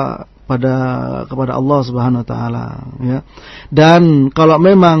pahala kepada Allah Subhanahu wa taala, ya. Dan kalau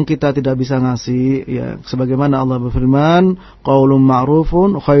memang kita tidak bisa ngasih, ya sebagaimana Allah berfirman, qaulun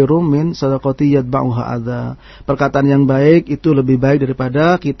ma'rufun khairum min shadaqati yatba'uha adza. Perkataan yang baik itu lebih baik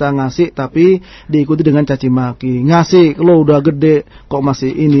daripada kita ngasih tapi diikuti dengan caci maki. Ngasih lo udah gede kok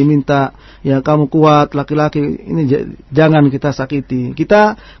masih ini minta, ya kamu kuat laki-laki, ini jangan kita sakiti.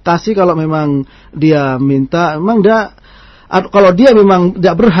 Kita kasih kalau memang dia minta, memang kalau dia memang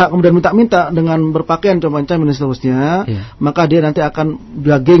tidak berhak kemudian minta-minta dengan berpakaian macam-macam dan seterusnya, maka dia nanti akan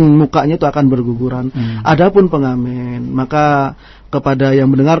daging mukanya itu akan berguguran. Adapun pengamen, maka kepada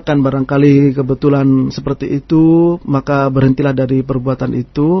yang mendengarkan barangkali kebetulan seperti itu, maka berhentilah dari perbuatan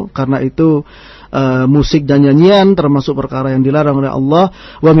itu, karena itu musik dan nyanyian termasuk perkara yang dilarang oleh Allah.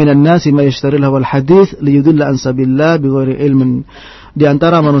 Wa minan nasi may yashtari lahwal hadits liyudilla an sabilillah bighairi ilmin. Di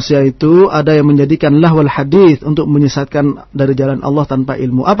antara manusia itu ada yang menjadikan lahwal hadits untuk menyesatkan dari jalan Allah tanpa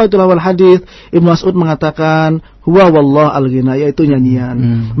ilmu. Apa itu lahwal hadits? Ibnu Mas'ud mengatakan huwa wallah al-ghina, yaitu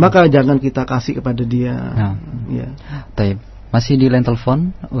nyanyian. Maka jangan kita kasih kepada dia. Ya. Baik. Masih di line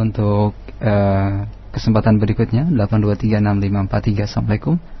telepon untuk kesempatan berikutnya 8236543.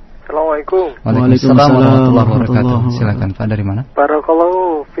 Assalamualaikum. Assalamualaikum. Waalaikumsalam warahmatullahi wabarakatuh. Silakan Pak, dari mana?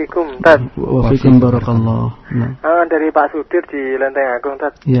 Barakallahu fikum, Tad. Wa fikum barakallahu. Dari Pak Sudir di Lenteng Agung,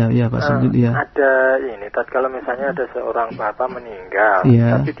 Tad. Iya, Pak Sudir, iya. Ada ini, Tad, kalau misalnya ada seorang bapak meninggal,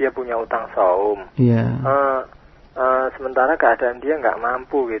 tapi dia punya utang saum. Iya. Sementara keadaan dia nggak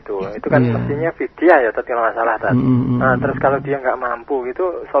mampu gitu, itu kan mestinya fidyah ya, Tad, kalau nggak salah, Tad. Terus kalau dia nggak mampu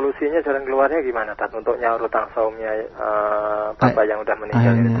gitu, solusinya jalan keluarnya gimana, Tad, untuk nyaur utang saumnya bapak yang udah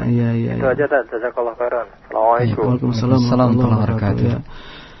meninggal itu? Itu aja, Tad. Jazakallahu khairan. Assalamualaikum. Waalaikumsalam warahmatullahi wabarakatuh.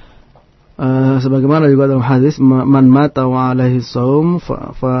 Sebagaimana juga dalam hadis, man mata wa alaihi saum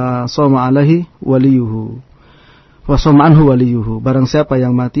fa shoma alaihi waliyuhu. Wa shoma anhu waliyuhu. Barang siapa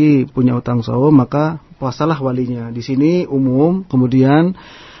yang mati punya utang saum, maka puasalah walinya. Di sini umum, kemudian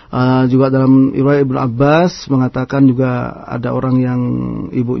Juga dalam riwayat Ibnu Abbas mengatakan juga ada orang yang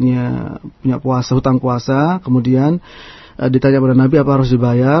ibunya punya puasa, hutang puasa, kemudian ditanya pada Nabi apa harus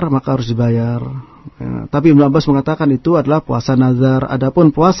dibayar, maka harus dibayar. Ya, tapi Ibnu Abbas mengatakan itu adalah puasa nazar. Adapun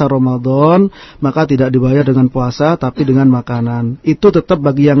puasa Ramadan maka tidak dibayar dengan puasa tapi dengan makanan. Itu tetap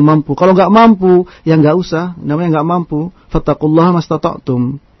bagi yang mampu. Kalau nggak mampu, ya nggak usah. Namanya nggak mampu. Fattaqullaha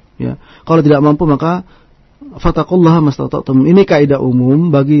mastata'tum. Ya, kalau tidak mampu maka fattaqullaha mastata'tum. Ini kaidah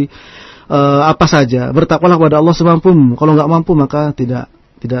umum bagi apa saja. Bertakwalah kepada Allah semampumu. Kalau nggak mampu maka tidak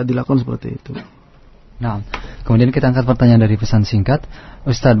dilakukan seperti itu. Nah, kemudian kita angkat pertanyaan dari pesan singkat.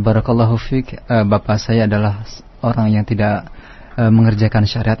 Ustadz, barakallahu fiik, bapak saya adalah orang yang tidak mengerjakan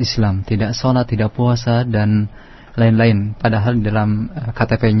syariat Islam, tidak sholat, tidak puasa dan lain-lain. Padahal dalam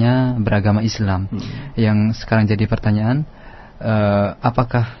KTP-nya beragama Islam. Yang sekarang jadi pertanyaan,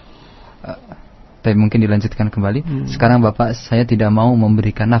 apakah tapi mungkin dilanjutkan kembali. Sekarang bapak saya tidak mau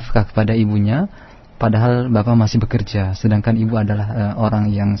memberikan nafkah kepada ibunya, padahal bapak masih bekerja, sedangkan ibu adalah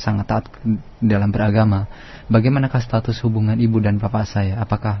orang yang sangat taat dalam beragama. Bagaimanakah status hubungan ibu dan bapak saya?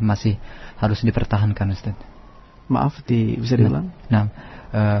 Apakah masih harus dipertahankan, Ustaz? Maaf, bisa diulang?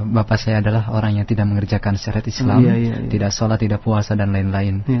 Bapak saya adalah orang yang tidak mengerjakan syariat Islam, tidak sholat, tidak puasa dan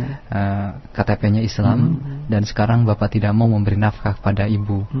lain-lain. KTP-nya Islam, dan sekarang bapak tidak mau memberi nafkah kepada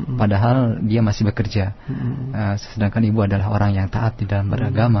ibu, padahal dia masih bekerja. Sedangkan ibu adalah orang yang taat di dalam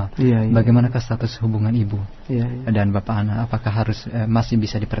beragama. Bagaimanakah status hubungan ibu dan bapak anak? Apakah harus masih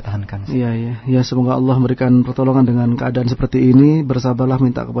bisa dipertahankan? Ya, semoga Allah memberikan pertolongan dengan keadaan seperti ini. Bersabarlah,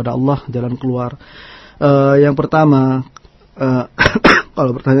 minta kepada Allah jalan keluar. Yang pertama,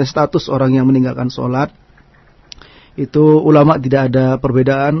 kalau bertanya status orang yang meninggalkan sholat, itu ulama tidak ada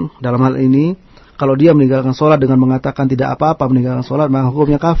perbedaan dalam hal ini. Kalau dia meninggalkan sholat dengan mengatakan tidak apa-apa meninggalkan sholat, maka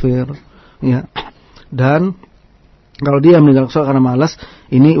hukumnya kafir. Ya. Dan kalau dia meninggalkan sholat karena malas,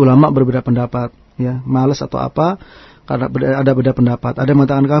 ini ulama berbeda pendapat. Ya, malas atau apa? Karena ada beda pendapat. Ada yang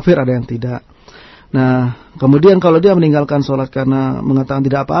mengatakan kafir, ada yang tidak. Nah, kemudian kalau dia meninggalkan sholat karena mengatakan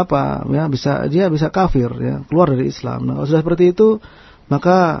tidak apa-apa, ya dia bisa kafir, ya, keluar dari Islam. Nah, kalau sudah seperti itu,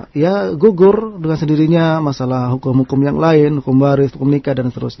 maka ya gugur dengan sendirinya masalah hukum-hukum yang lain, hukum waris, hukum nikah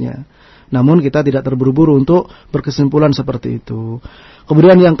dan seterusnya. Namun kita tidak terburu-buru untuk berkesimpulan seperti itu.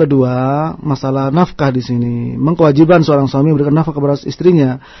 Kemudian yang kedua, masalah nafkah di sini. Kewajiban seorang suami memberikan nafkah kepada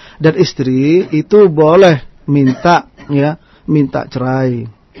istrinya, dan istri itu boleh minta cerai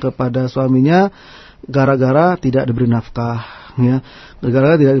kepada suaminya gara-gara tidak diberi nafkah, ya,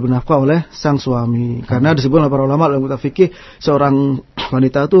 gara-gara tidak diberi nafkah oleh sang suami. Karena disebut oleh para ulama dalam kitab fikih, seorang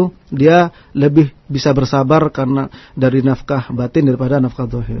wanita itu dia lebih bisa bersabar karena dari nafkah batin daripada nafkah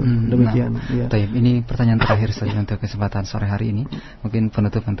zahir. Demikian. Ya. Taib, ini pertanyaan terakhir saja untuk kesempatan sore hari ini. Mungkin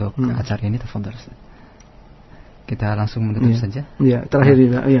penutup untuk acara ini, tafadhol. Kita langsung menutup saja. Iya, terakhir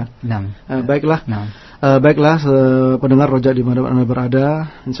ya. Baiklah. Baiklah, pendengar Roja di mana Anda berada,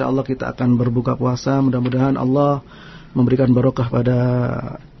 insyaallah kita akan berbuka puasa. Mudah-mudahan Allah memberikan barokah pada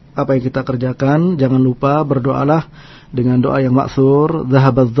apa yang kita kerjakan. Jangan lupa berdoalah dengan doa yang maksur,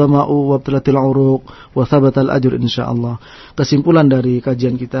 dhahabadz dhama'u wabtalatil 'uruq wa thabatal ajr insyaallah. Kesimpulan dari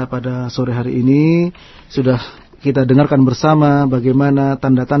kajian kita pada sore hari ini sudah kita dengarkan bersama bagaimana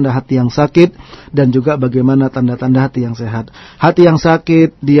tanda-tanda hati yang sakit dan juga bagaimana tanda-tanda hati yang sehat. Hati yang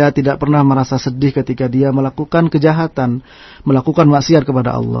sakit, dia tidak pernah merasa sedih ketika dia melakukan kejahatan, melakukan maksiat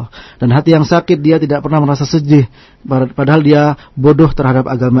kepada Allah. Dan hati yang sakit, dia tidak pernah merasa sedih, padahal dia bodoh terhadap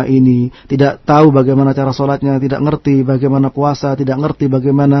agama ini, tidak tahu bagaimana cara sholatnya, tidak ngerti bagaimana puasa, tidak ngerti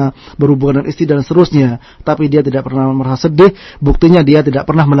bagaimana berhubungan dengan istri dan seterusnya. Tapi dia tidak pernah merasa sedih, buktinya dia tidak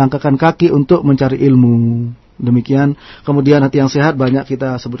pernah melangkahkan kaki untuk mencari ilmu. Demikian. Kemudian hati yang sehat banyak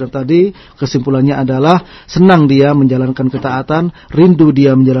kita sebutkan tadi. Kesimpulannya adalah senang dia menjalankan ketaatan, rindu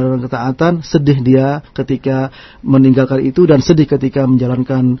dia menjalankan ketaatan, sedih dia ketika meninggalkan itu, dan sedih ketika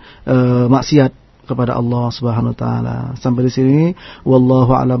menjalankan maksiat kepada Allah Subhanahu wa taala. Sampai di sini,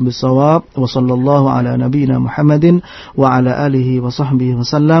 wallahu a'lam bissawab, wa sallallahu ala nabiyyina Muhammadin wa ala alihi wa sahbihi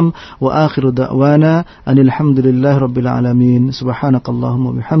wasallam, wa akhiru da'wana anil hamdulillahi rabbil alamin.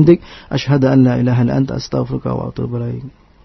 Subhanakallahumma bihamdik asyhadu an la ilaha illa anta astaghfiruka wa atubu ilaik.